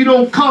gets me? You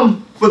don't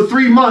come for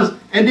 3 months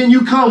and then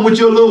you come with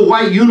your little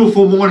white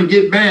uniform on and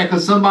get mad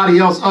because somebody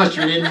else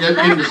ushering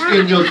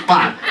in your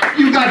spot.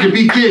 You got to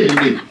be kidding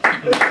me.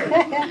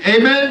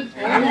 Amen?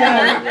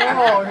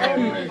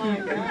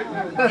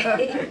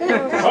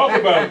 Talk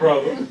about it,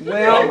 brother.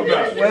 Talk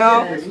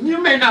about it.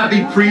 You may not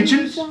be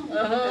preachers.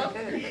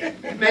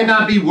 You may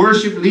not be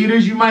worship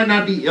leaders. You might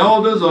not be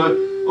elders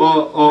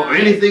or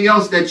anything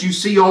else that you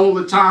see all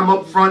the time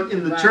up front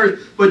in the church,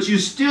 but you're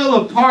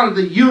still a part of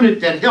the unit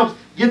that helps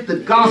get the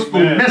gospel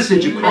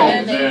message across.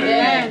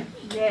 Amen.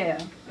 Yeah.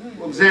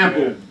 For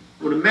example,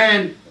 when a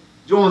man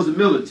joins the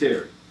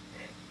military,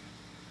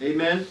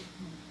 amen,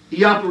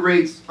 he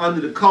operates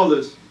under the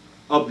colors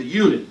of the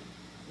unit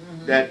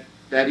that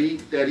he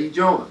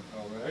joined.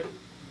 All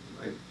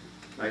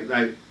right.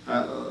 Like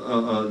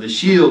the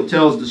shield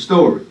tells the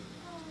story.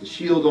 The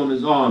shield on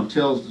his arm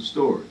tells the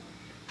story.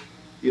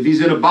 If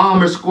he's in a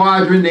bomber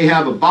squadron, they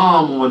have a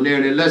bomb on there,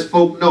 and it lets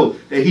folk know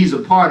that he's a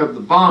part of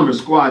the bomber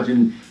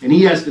squadron, and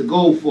he has to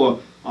go for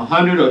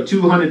 100 or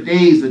 200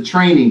 days of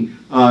training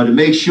to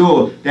make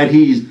sure that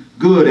he's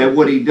good at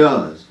what he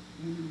does.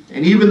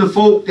 And even the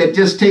folk that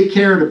just take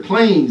care of the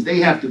planes,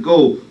 they have to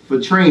go for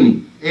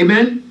training.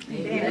 Amen?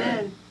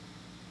 Amen.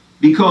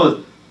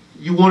 Because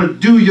you want to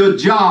do your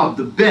job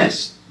the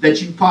best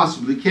that you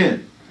possibly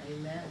can.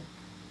 Amen.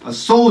 A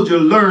soldier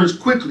learns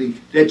quickly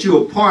that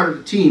you're a part of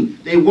the team.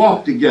 They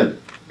walk together.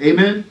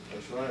 Amen?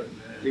 That's right.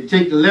 They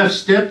take the left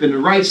step and the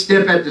right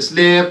step at the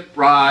left,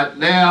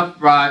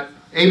 right.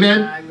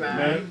 Amen? Right.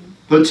 Amen.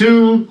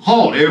 Platoon,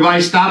 halt.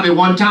 Everybody stop at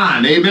one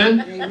time.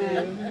 Amen?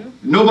 Amen.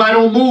 Nobody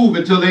don't move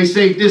until they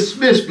say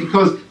dismiss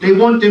because they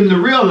want them to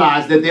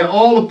realize that they're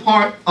all a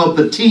part of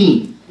the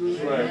team. That's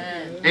right.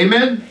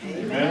 Amen?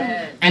 Amen.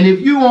 And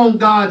if you on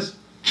God's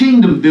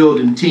kingdom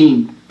building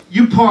team,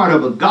 you part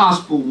of a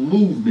gospel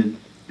movement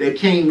that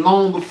came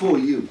long before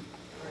you.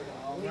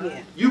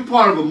 You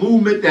part of a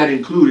movement that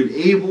included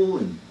Abel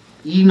and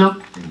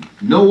Enoch and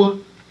Noah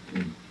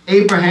and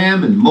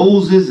Abraham and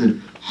Moses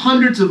and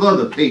hundreds of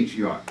other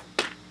patriarchs.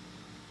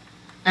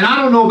 And I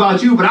don't know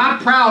about you, but I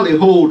proudly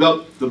hold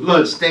up the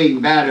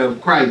blood-stained banner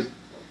of Christ.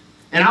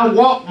 And I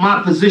walk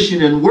my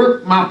position and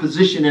work my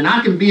position, and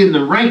I can be in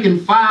the rank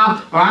and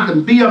file, or I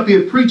can be up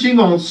here preaching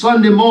on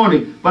Sunday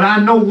morning. But I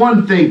know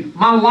one thing,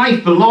 my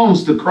life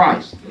belongs to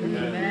Christ.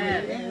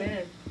 Amen.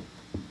 Amen.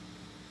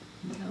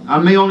 I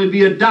may only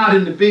be a dot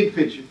in the big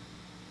picture.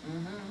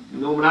 You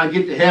know, when I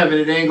get to heaven,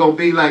 it ain't going to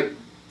be like,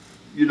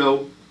 you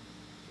know,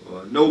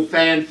 no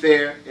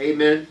fanfare.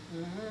 Amen.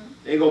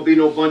 Ain't going to be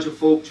no bunch of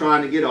folk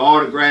trying to get an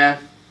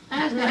autograph.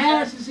 Pastor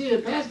Harris is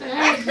here. Pastor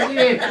Harris is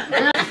here.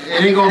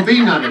 It ain't going to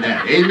be none of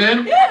that.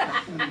 Amen.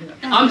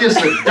 I'm just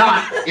a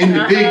dot in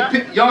the big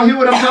picture. Y'all hear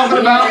what I'm talking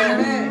about?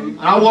 When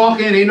I walk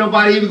in, ain't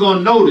nobody even going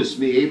to notice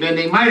me. Amen.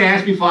 They might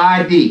ask me for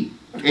ID.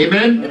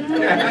 Amen.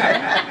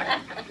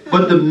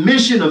 But the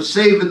mission of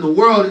saving the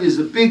world is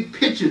a big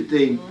picture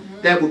thing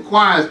that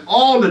requires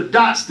all the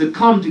dots to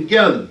come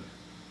together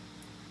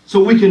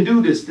so we can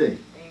do this thing.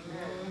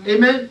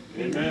 Amen?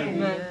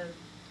 Amen.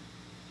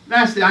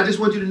 Lastly, I just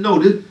want you to know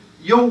that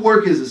your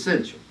work is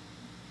essential.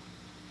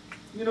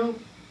 You know,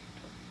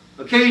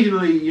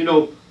 occasionally, you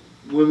know,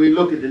 when we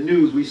look at the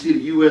news, we see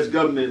the U.S.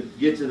 government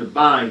gets in a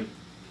bind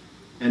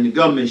and the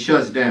government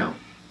shuts down.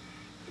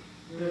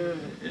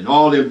 And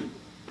all the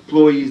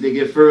employees, they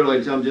get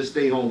furloughed, tell them just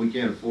stay home, we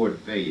can't afford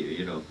to pay you,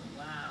 you know.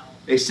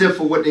 Except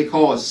for what they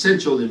call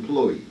essential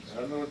employees.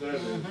 I know what that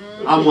is.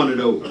 I'm one of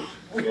those.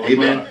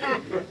 Amen.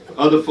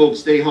 Other folks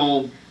stay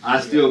home.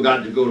 I still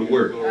got to go to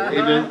work.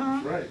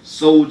 Amen. Right.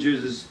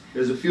 Soldiers,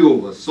 there's a few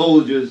of us.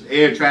 Soldiers,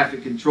 air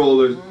traffic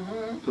controllers,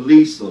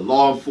 police or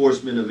law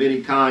enforcement of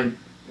any kind,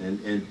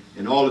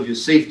 and all of your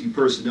safety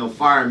personnel,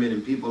 firemen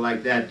and people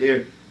like that,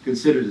 they're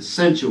considered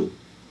essential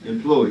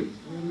employees.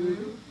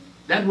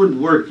 That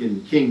wouldn't work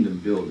in kingdom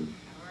building.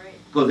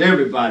 Because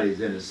everybody's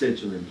an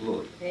essential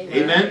employee.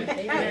 Amen?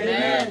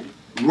 Amen.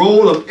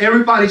 Role of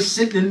everybody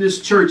sitting in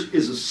this church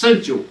is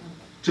essential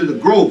to the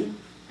growth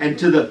and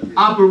to the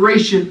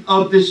operation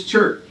of this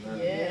church.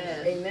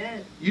 Yes.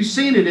 Amen. You've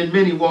seen it in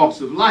many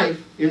walks of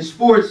life. In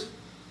sports,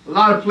 a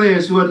lot of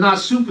players who are not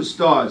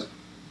superstars,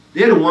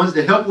 they're the ones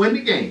that help win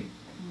the game.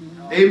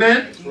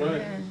 Amen? That's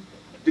right.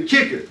 The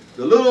kicker,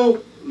 the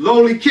little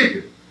lowly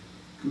kicker,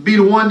 can be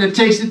the one that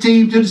takes the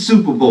team to the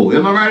Super Bowl.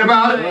 Am I right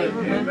about it?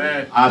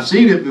 Amen. I've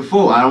seen it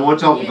before. I don't want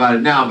to talk about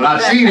it now, but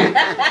I've seen it.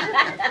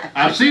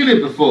 I've seen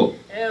it before.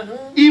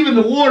 Even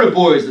the water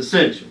boy is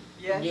essential.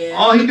 Yeah.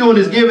 All he doing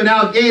is giving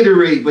out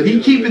Gatorade, but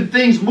he keeping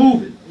things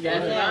moving.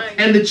 That's right.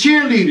 And the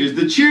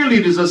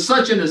cheerleaders are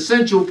such an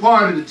essential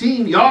part of the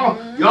team.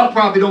 Y'all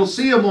probably don't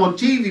see them on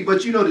TV,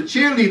 but you know the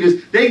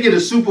cheerleaders, they get a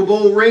Super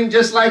Bowl ring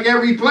just like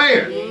every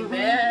player.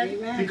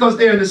 Amen. Because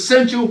they're an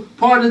essential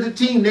part of the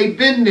team. They've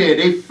been there.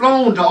 They've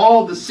flown to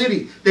all the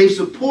cities. They've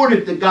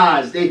supported the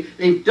guys.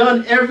 They've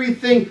done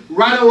everything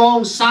right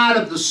alongside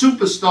of the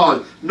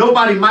superstars.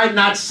 Nobody might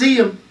not see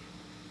them.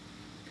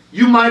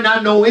 You might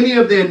not know any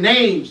of their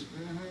names.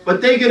 But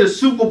they get a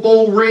Super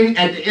Bowl ring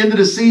at the end of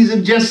the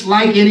season just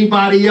like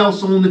anybody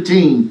else on the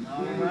team.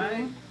 All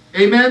right.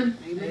 Amen?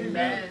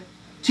 Amen.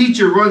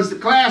 Teacher runs the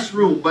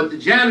classroom, but the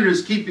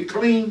janitors keep it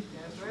clean.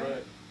 That's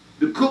right.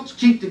 The cooks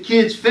keep the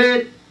kids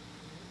fed.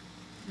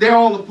 They're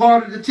all a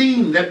part of the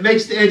team that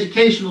makes the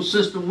educational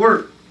system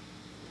work.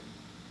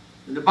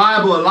 In the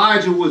Bible,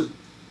 Elijah was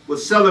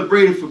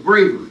celebrated for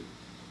bravery.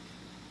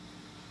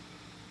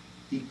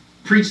 He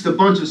preached a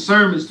bunch of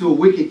sermons to a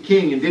wicked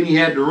king, and then he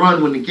had to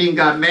run when the king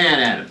got mad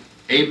at him.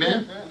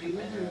 Amen?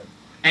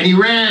 And he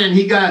ran and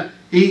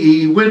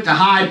he went to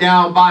hide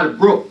down by the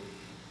brook.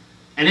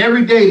 And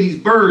every day these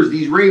birds,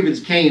 these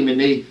ravens came and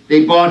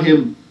they brought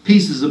him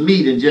pieces of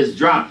meat and just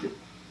dropped it.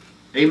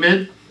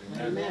 Amen?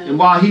 Amen. And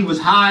while he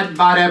was hiding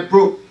by that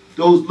brook,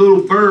 those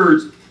little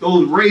birds,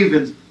 those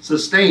ravens,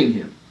 sustained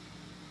him.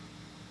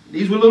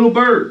 These were little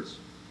birds.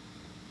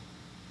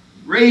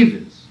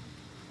 Ravens.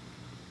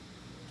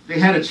 They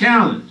had a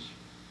challenge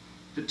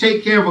to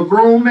take care of a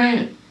grown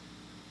man.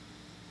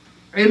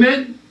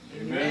 Amen?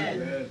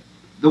 Amen.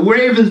 The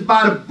ravens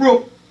by the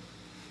brook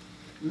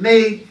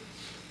made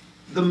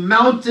the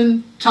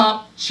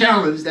mountaintop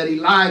challenge that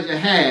Elijah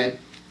had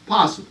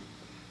possible.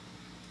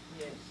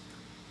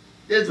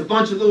 There's a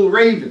bunch of little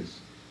ravens.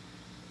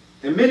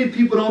 And many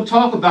people don't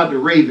talk about the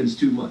ravens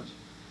too much.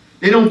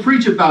 They don't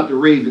preach about the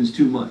ravens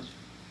too much.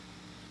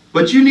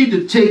 But you need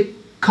to take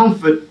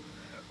comfort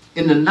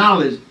in the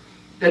knowledge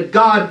that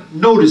God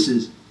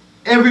notices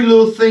every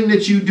little thing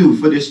that you do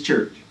for this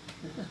church.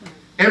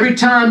 Every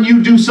time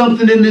you do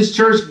something in this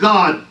church,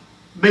 God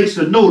makes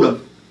a note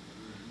of it.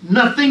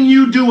 Nothing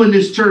you do in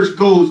this church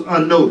goes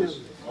unnoticed.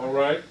 All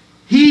right.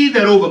 He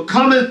that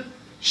overcometh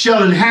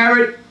shall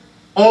inherit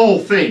all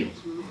things.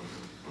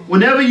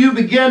 Whenever you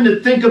begin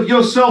to think of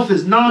yourself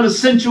as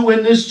non-essential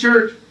in this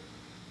church,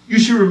 you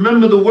should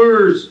remember the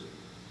words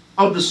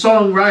of the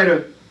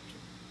songwriter,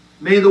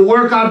 may the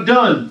work I've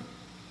done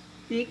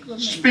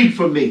speak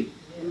for me.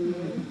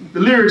 The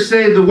lyrics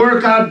say the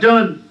work I've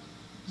done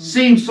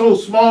seems so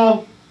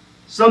small.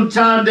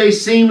 Sometimes they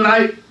seems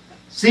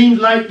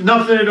like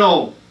nothing at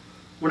all.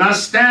 When I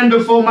stand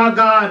before my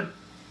God,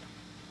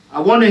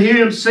 I want to hear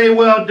him say,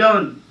 well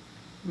done.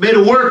 May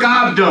the work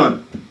I've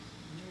done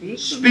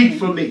speak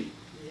for me.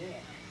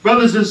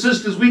 Brothers and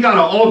sisters, we got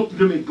an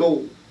ultimate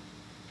goal.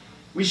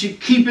 We should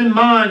keep in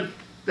mind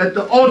that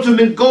the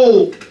ultimate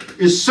goal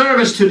is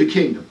service to the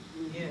kingdom.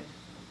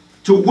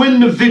 To win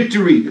the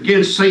victory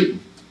against Satan.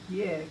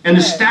 And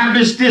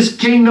establish this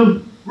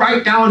kingdom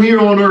right down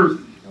here on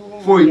earth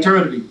for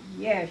eternity.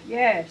 Yes,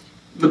 yes.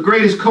 The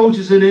greatest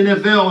coaches in the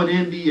NFL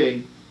and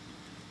NBA,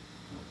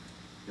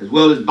 as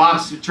well as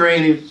boxing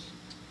trainers,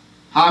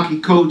 hockey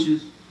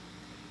coaches,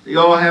 they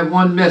all have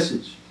one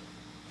message.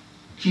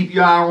 Keep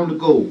your eye on the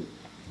goal.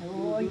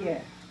 Oh,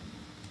 yeah.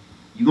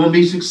 You're going to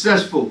be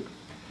successful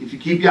if you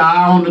keep your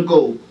eye on the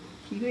goal.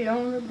 Keep it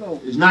on the go.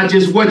 It's not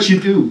just what you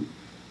do,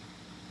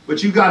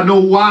 but you got to know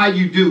why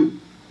you do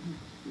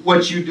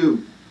what you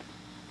do.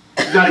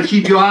 You got to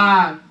keep your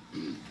eye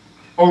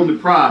on the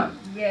prize.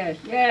 Yes,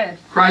 yes.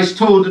 Christ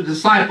told the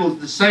disciples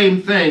the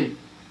same thing.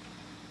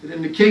 That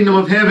in the kingdom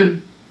of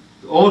heaven,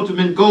 the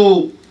ultimate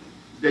goal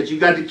is that you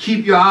got to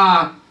keep your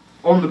eye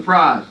on the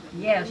prize.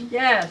 Yes,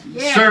 yes,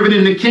 yes. Serving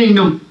in the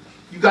kingdom,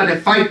 you got to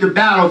fight the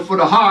battle for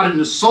the heart and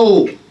the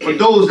soul for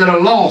those that are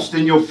lost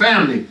in your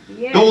family,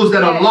 Yes, those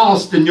that are yes.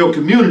 lost in your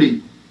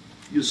community.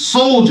 You're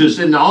soldiers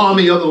in the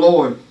army of the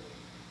Lord.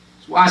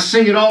 That's why I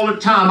sing it all the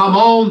time. I'm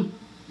on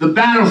the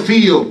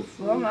battlefield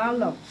For my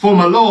Lord. for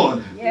my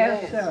Lord.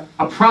 Yes, sir.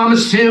 I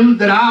promised him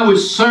that I would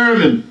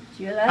serve him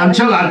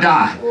until I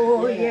die.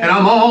 Oh, yeah. And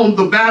I'm on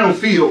the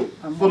battlefield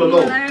for the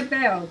Lord. That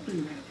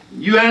battlefield.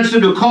 You answer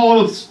the call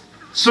of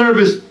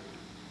service,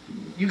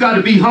 you got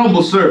to be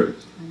humble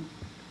service.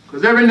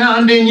 Because every now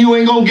and then you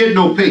ain't going to get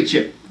no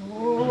paycheck.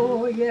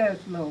 Oh, yes,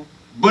 Lord.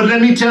 But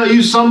let me tell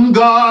you something,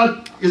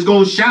 God is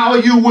going to shower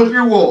you with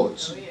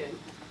rewards.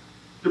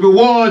 The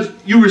rewards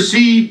you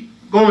receive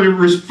going to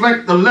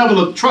reflect the level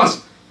of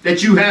trust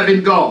that you have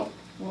in God.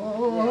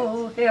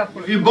 Oh, help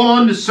us. If you're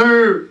born to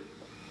serve,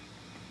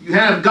 you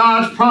have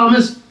God's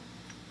promise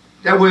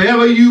that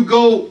wherever you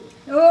go,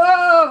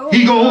 Oh,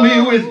 He gonna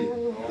be with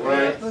you.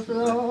 Help us,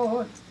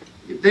 Lord.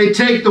 if they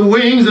take the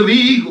wings of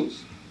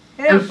eagles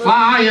and Help us.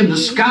 fly in the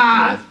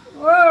sky,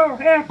 Oh,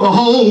 help us.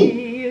 behold,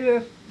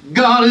 Jesus.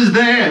 God is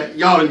there.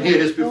 Y'all didn't hear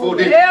this before,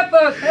 did you? Help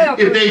us, help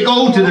If us, they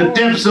go to the Lord.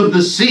 depths of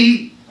the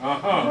sea,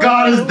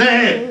 God is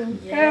there.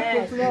 Help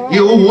us, Lord.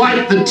 He'll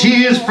wipe the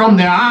tears from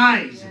their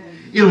eyes.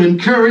 He'll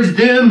encourage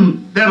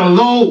them that are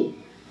low.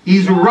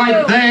 He's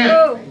right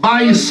there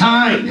by your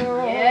side.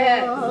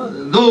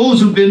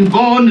 Those who've been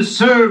born to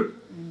serve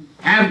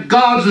have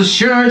God's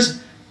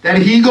assurance that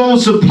He gonna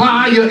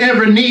supply your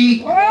every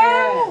need. Oh,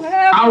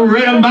 help I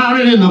read about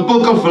it in the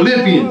book of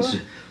Philippians.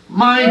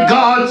 My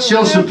God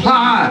shall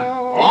supply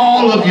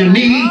all of your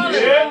needs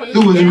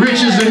through His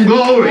riches and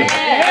glory.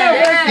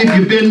 If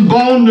you've been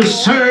born to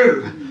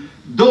serve,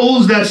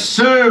 those that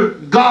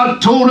serve,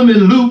 God told him in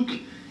Luke,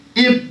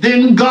 if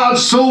then God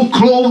so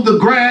clothed the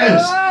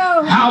grass,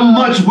 how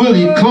much will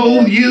He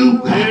clothe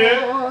you?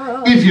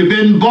 If you've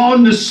been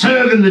born to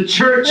serve in the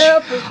church,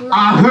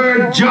 I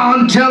heard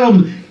John tell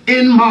him,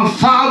 in my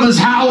Father's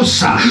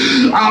house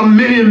are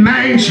many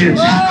mansions.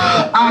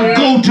 I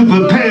go to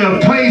prepare a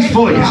place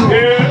for you.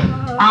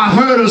 I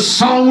heard a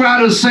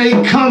songwriter say,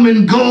 come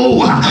and go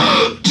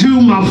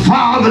to my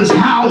Father's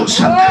house.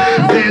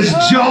 There's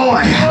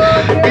joy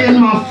in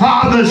my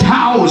Father's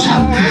house.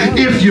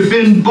 If you've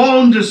been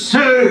born to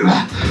serve,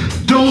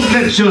 don't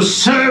let your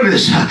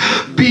service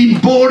be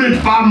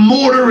bordered by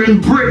mortar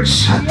and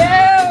bricks.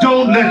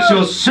 Don't let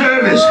your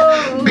service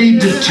be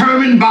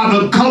determined by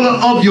the color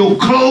of your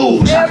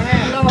clothes.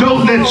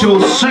 Don't let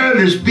your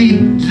service be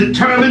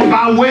determined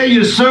by where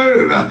you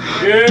serve.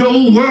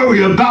 Don't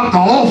worry about the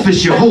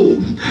office you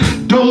hold.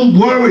 Don't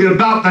worry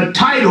about the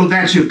title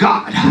that you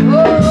got.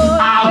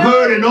 I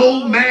heard an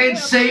old man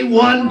say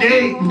one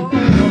day,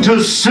 to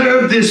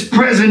serve this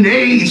present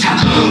age,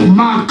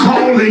 my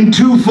calling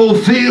to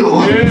fulfill.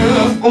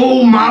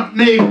 Oh, my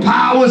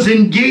powers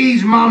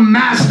engage my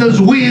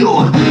master's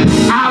will.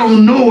 I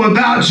don't know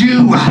about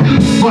you,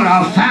 but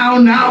I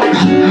found out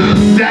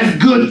that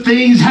good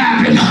things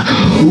happen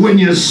when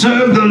you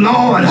serve the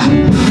Lord.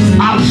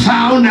 I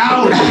found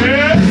out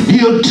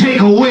He'll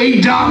take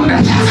away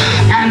darkness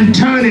and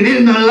turn it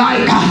into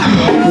light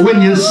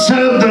when you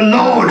serve the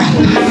Lord.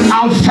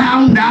 I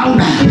found out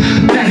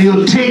that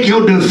He'll take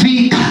your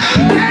defeat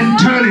and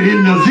turn it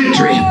into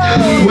victory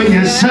when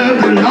you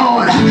serve the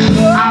Lord.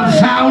 I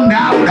found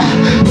out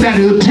that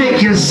He'll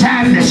take your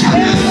sadness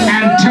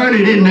and turn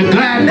it into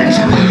gladness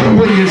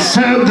when you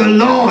serve the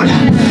Lord.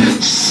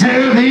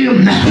 Serve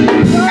Him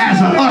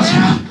as an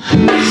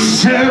usher.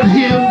 Serve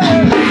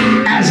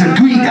Him as a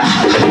greeter.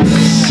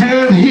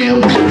 Serve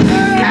Him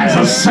as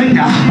a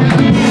singer.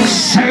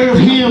 Serve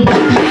Him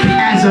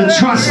as as a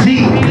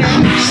trustee.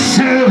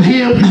 Serve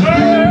him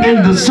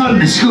in the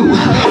Sunday school.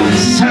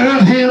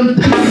 Serve him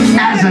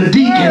as a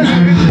deacon.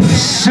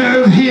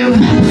 Serve him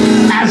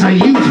as a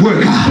youth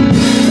worker.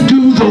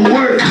 Do the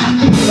work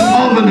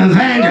of an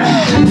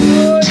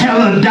evangelist.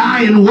 Tell a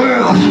dying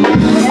world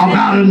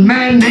about a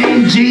man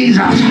named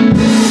Jesus.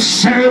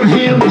 Serve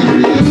him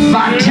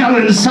by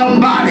telling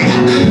somebody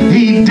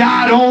he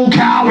died on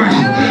Calvary.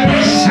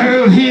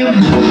 Serve him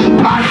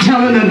by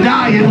telling a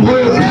dying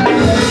world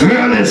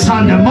early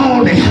Sunday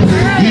morning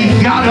he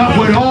got up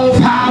with all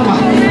power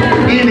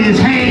in his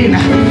hand.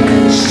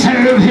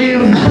 Serve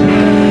him.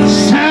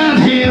 Serve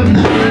him.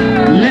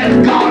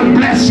 Let God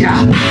bless you.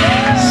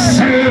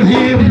 Serve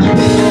him.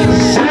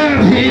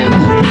 Serve him.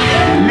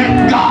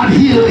 Let God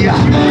heal you.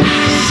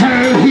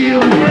 Serve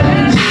him.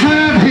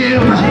 Serve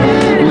him.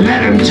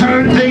 Let him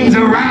turn things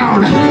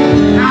around.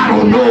 I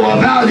don't know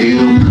about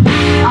you.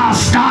 I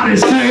started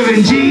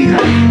serving Jesus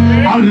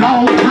a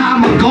long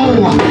time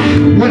ago.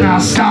 When I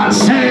started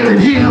serving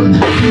him,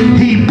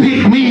 he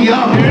picked me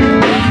up,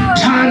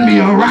 turned me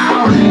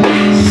around,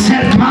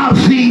 set my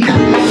feet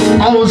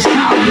on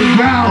solid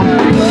ground.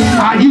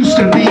 I used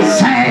to be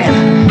sad,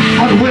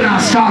 but when I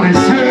started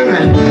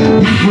serving,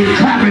 he quit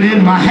clapping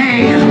in my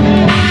hand,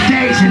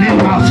 dancing in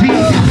my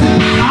feet.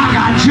 I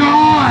got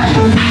joy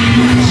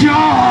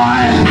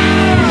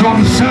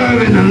from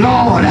serving the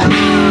Lord.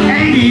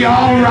 Ain't he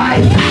all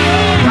right?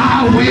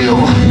 I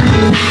will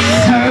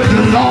serve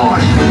the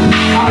Lord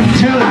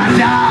until I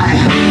die.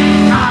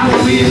 I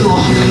will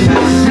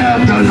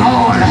serve the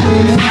Lord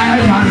at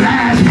my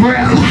last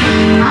breath.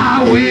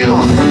 I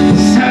will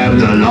serve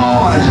the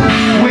Lord.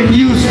 When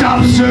you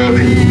stop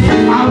serving,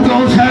 I'm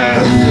going to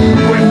serve.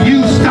 When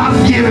you stop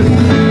giving,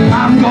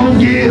 I'm going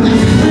to give.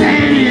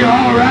 Ain't he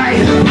all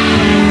right?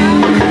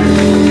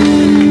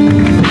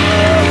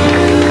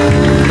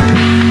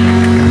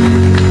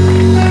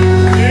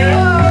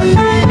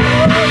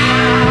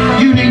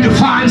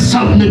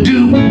 Something to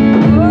do.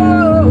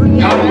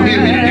 Y'all don't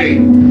hear me today.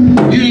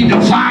 You need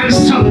to find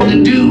something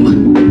to do.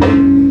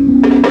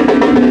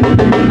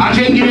 I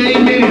can't get an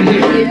amen in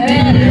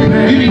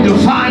here. You need to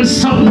find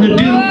something to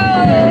do.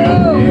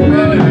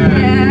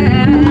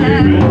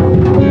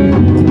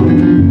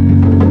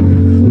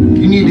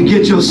 You need to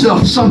get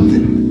yourself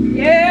something.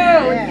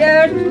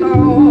 Yes,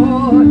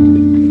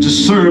 Lord. To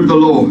serve the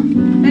Lord.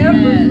 Help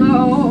us,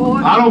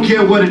 Lord. I don't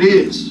care what it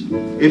is.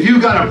 If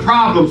you got a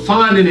problem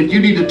finding it, you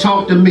need to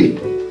talk to me.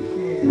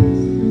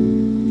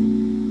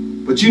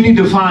 But you need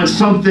to find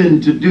something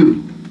to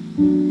do.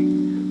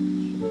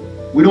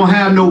 We don't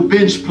have no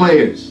bench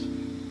players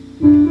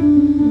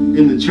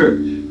in the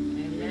church.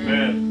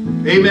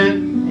 Amen.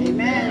 Amen.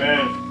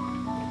 Amen.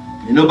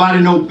 Ain't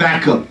nobody no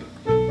backup.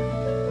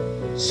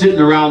 Sitting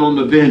around on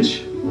the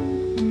bench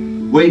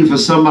waiting for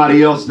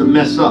somebody else to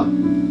mess up.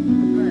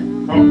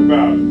 Talk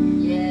about it.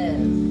 Yes.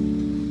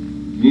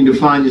 You need to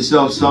find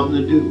yourself something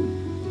to do.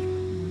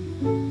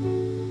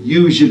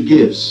 Use your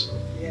gifts.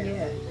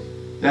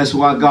 That's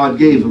why God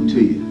gave them to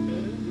you.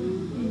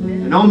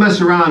 And don't mess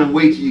around and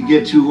wait till you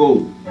get too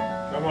old.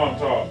 Come on,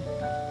 talk.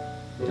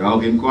 Y'all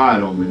getting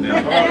quiet on me now.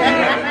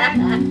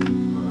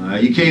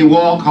 You can't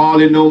walk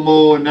hardly no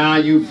more, and now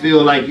you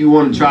feel like you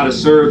want to try to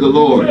serve the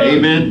Lord.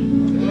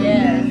 Amen?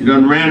 Yes. You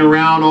done ran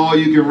around all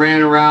you can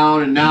ran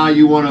around, and now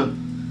you want to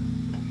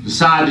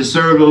decide to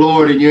serve the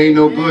Lord, and you ain't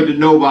no good to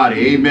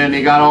nobody. Amen?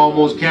 They got to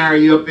almost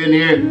carry you up in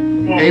here.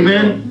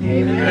 Amen?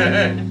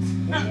 Amen.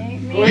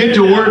 Get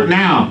to work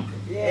now.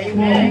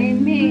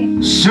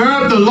 Amen.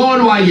 Serve the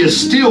Lord while you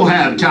still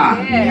have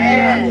time.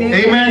 Yes.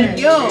 Amen?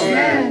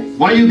 Yes.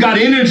 While you got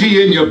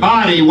energy in your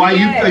body, while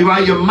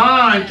your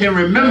mind can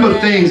remember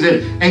things,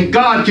 and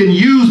God can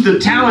use the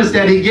talents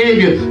that he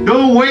gave you.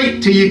 Don't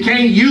wait till you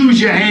can't use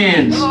your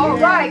hands. All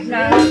right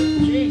now.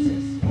 Jesus.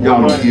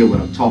 Y'all don't hear what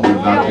I'm talking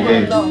about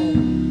today.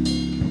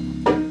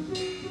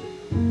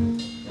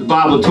 The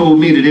Bible told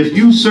me that if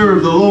you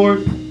serve the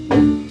Lord,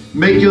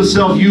 make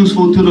yourself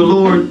useful to the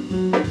Lord,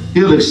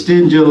 he'll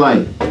extend your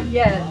life.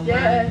 Yes,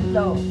 yes,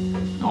 Lord.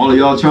 All of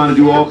y'all trying to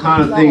do all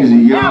kind of things.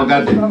 Y'all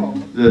got the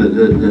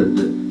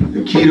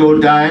keto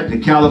diet, the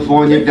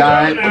California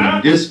diet,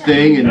 and this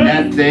thing and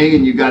that thing,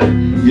 and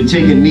you're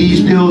taking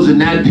these pills and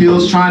that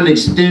pills trying to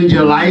extend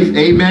your life.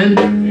 Amen?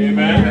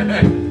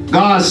 Amen.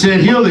 God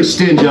said he'll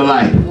extend your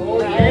life Oh,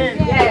 yes.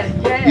 Yes,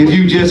 yes. if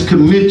you just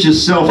commit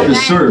yourself to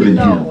serving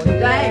him.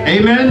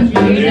 Amen?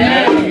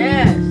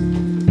 Yes.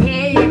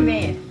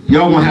 Amen.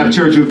 Y'all gonna have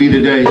church with me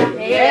today?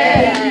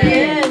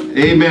 Yes.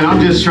 Amen. I'm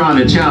just trying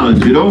to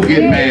challenge you. Don't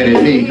get mad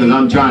at me because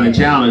I'm trying to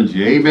challenge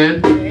you.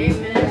 Amen?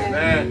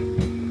 Amen.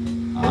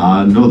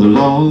 I know the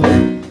Lord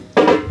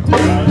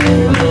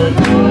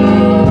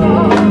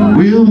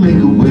will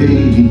make a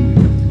way.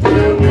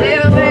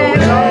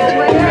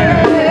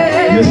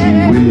 Yes, he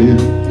will.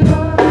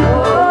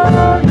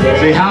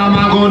 Say, how am I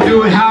going to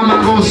do it? How am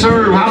I going to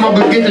serve? How am I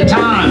going to get the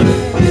time?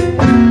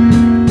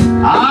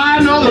 I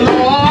know the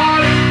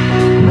Lord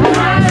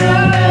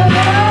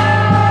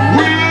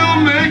will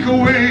make a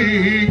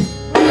way.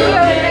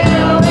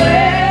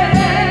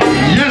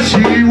 Yes,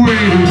 he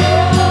will.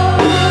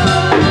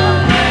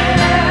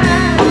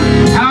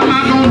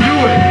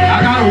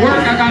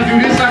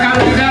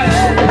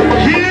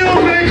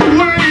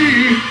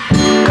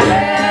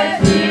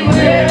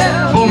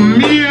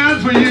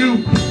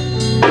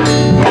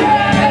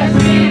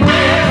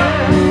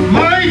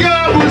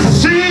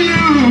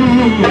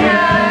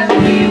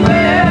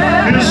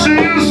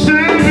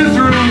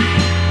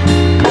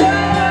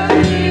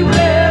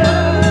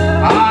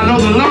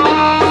 the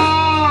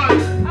Lord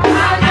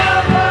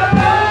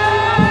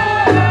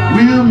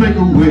will make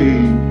a way.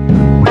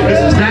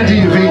 Listen, stand to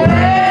your feet.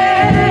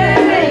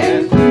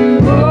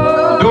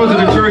 Doors of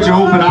the church are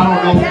open. I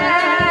don't know.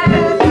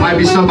 Might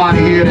be somebody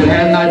here that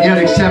has not yet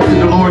accepted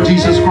the Lord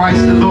Jesus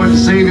Christ, the Lord and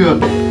Savior.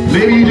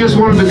 Maybe you just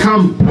want to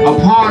become a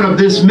part of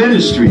this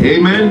ministry.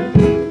 Amen.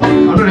 I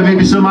know there may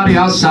be somebody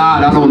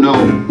outside. I don't know.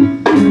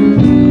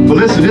 But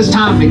listen, it's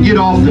time to get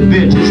off the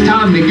bench. It's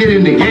time to get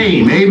in the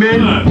game.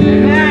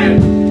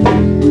 Amen.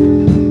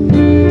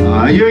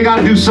 You ain't got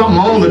to do something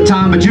all the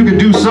time, but you can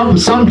do something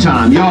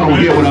sometime. Y'all don't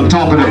hear what I'm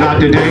talking about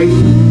today.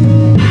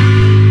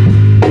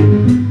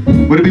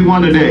 Would it be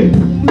one today?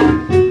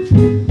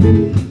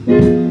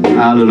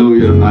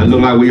 Hallelujah. I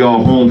look like we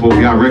all home folk.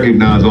 I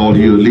recognize all of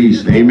you at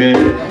least. Amen.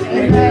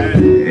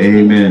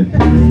 Amen.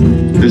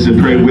 Listen,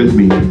 pray with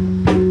me.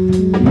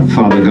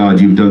 Father God,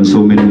 you've done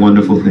so many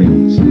wonderful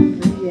things.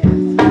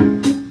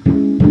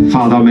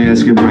 Father, I'm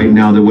asking right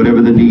now that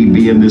whatever the need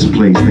be in this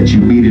place, that you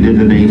meet it in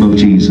the name of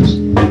Jesus.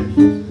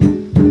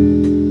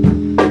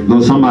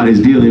 Lord, somebody's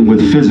dealing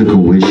with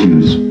physical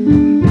issues.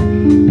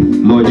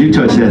 Lord, you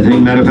touch that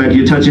thing. Matter of fact,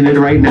 you're touching it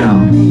right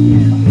now.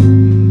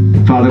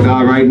 Father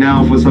God, right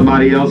now, for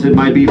somebody else, it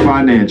might be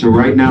financial.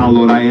 Right now,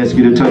 Lord, I ask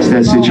you to touch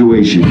that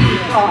situation.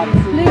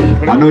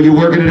 I know you're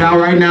working it out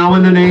right now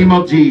in the name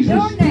of Jesus.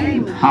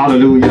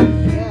 Hallelujah.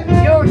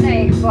 Your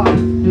name, Father.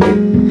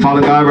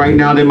 Father God, right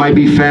now, there might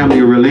be family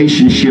or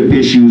relationship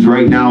issues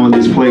right now in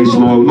this place,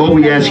 Lord. Lord,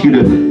 we ask you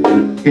to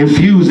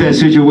infuse that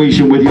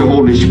situation with your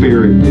Holy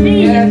Spirit.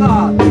 Please,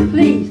 Father.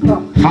 Please,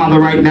 Father. Father,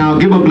 right now,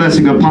 give a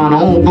blessing upon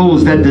all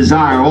those that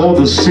desire, all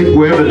the sick,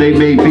 wherever they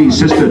may be.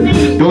 Sister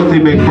Dorothy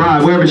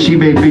McBride, wherever she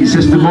may be.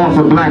 Sister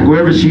Martha Black,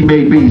 wherever she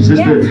may be.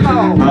 Sister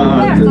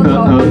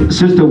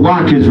Sister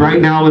Watkins,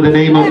 right now, in the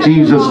name of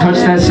Jesus, touch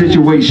that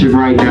situation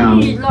right now.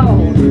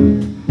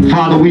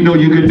 Father, we know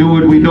you can do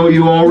it. We know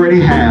you already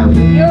have.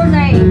 Your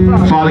name,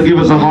 Father. Father, give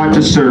us a heart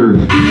to serve.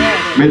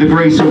 May the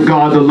grace of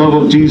God, the love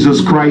of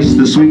Jesus Christ,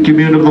 the sweet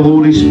communion of the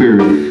Holy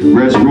Spirit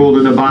rest, rule,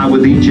 and abide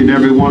with each and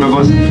every one of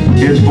us,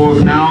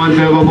 henceforth, now, and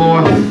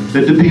forevermore.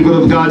 Let the people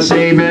of God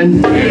say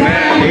amen.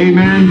 Amen.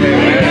 Amen.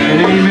 Amen.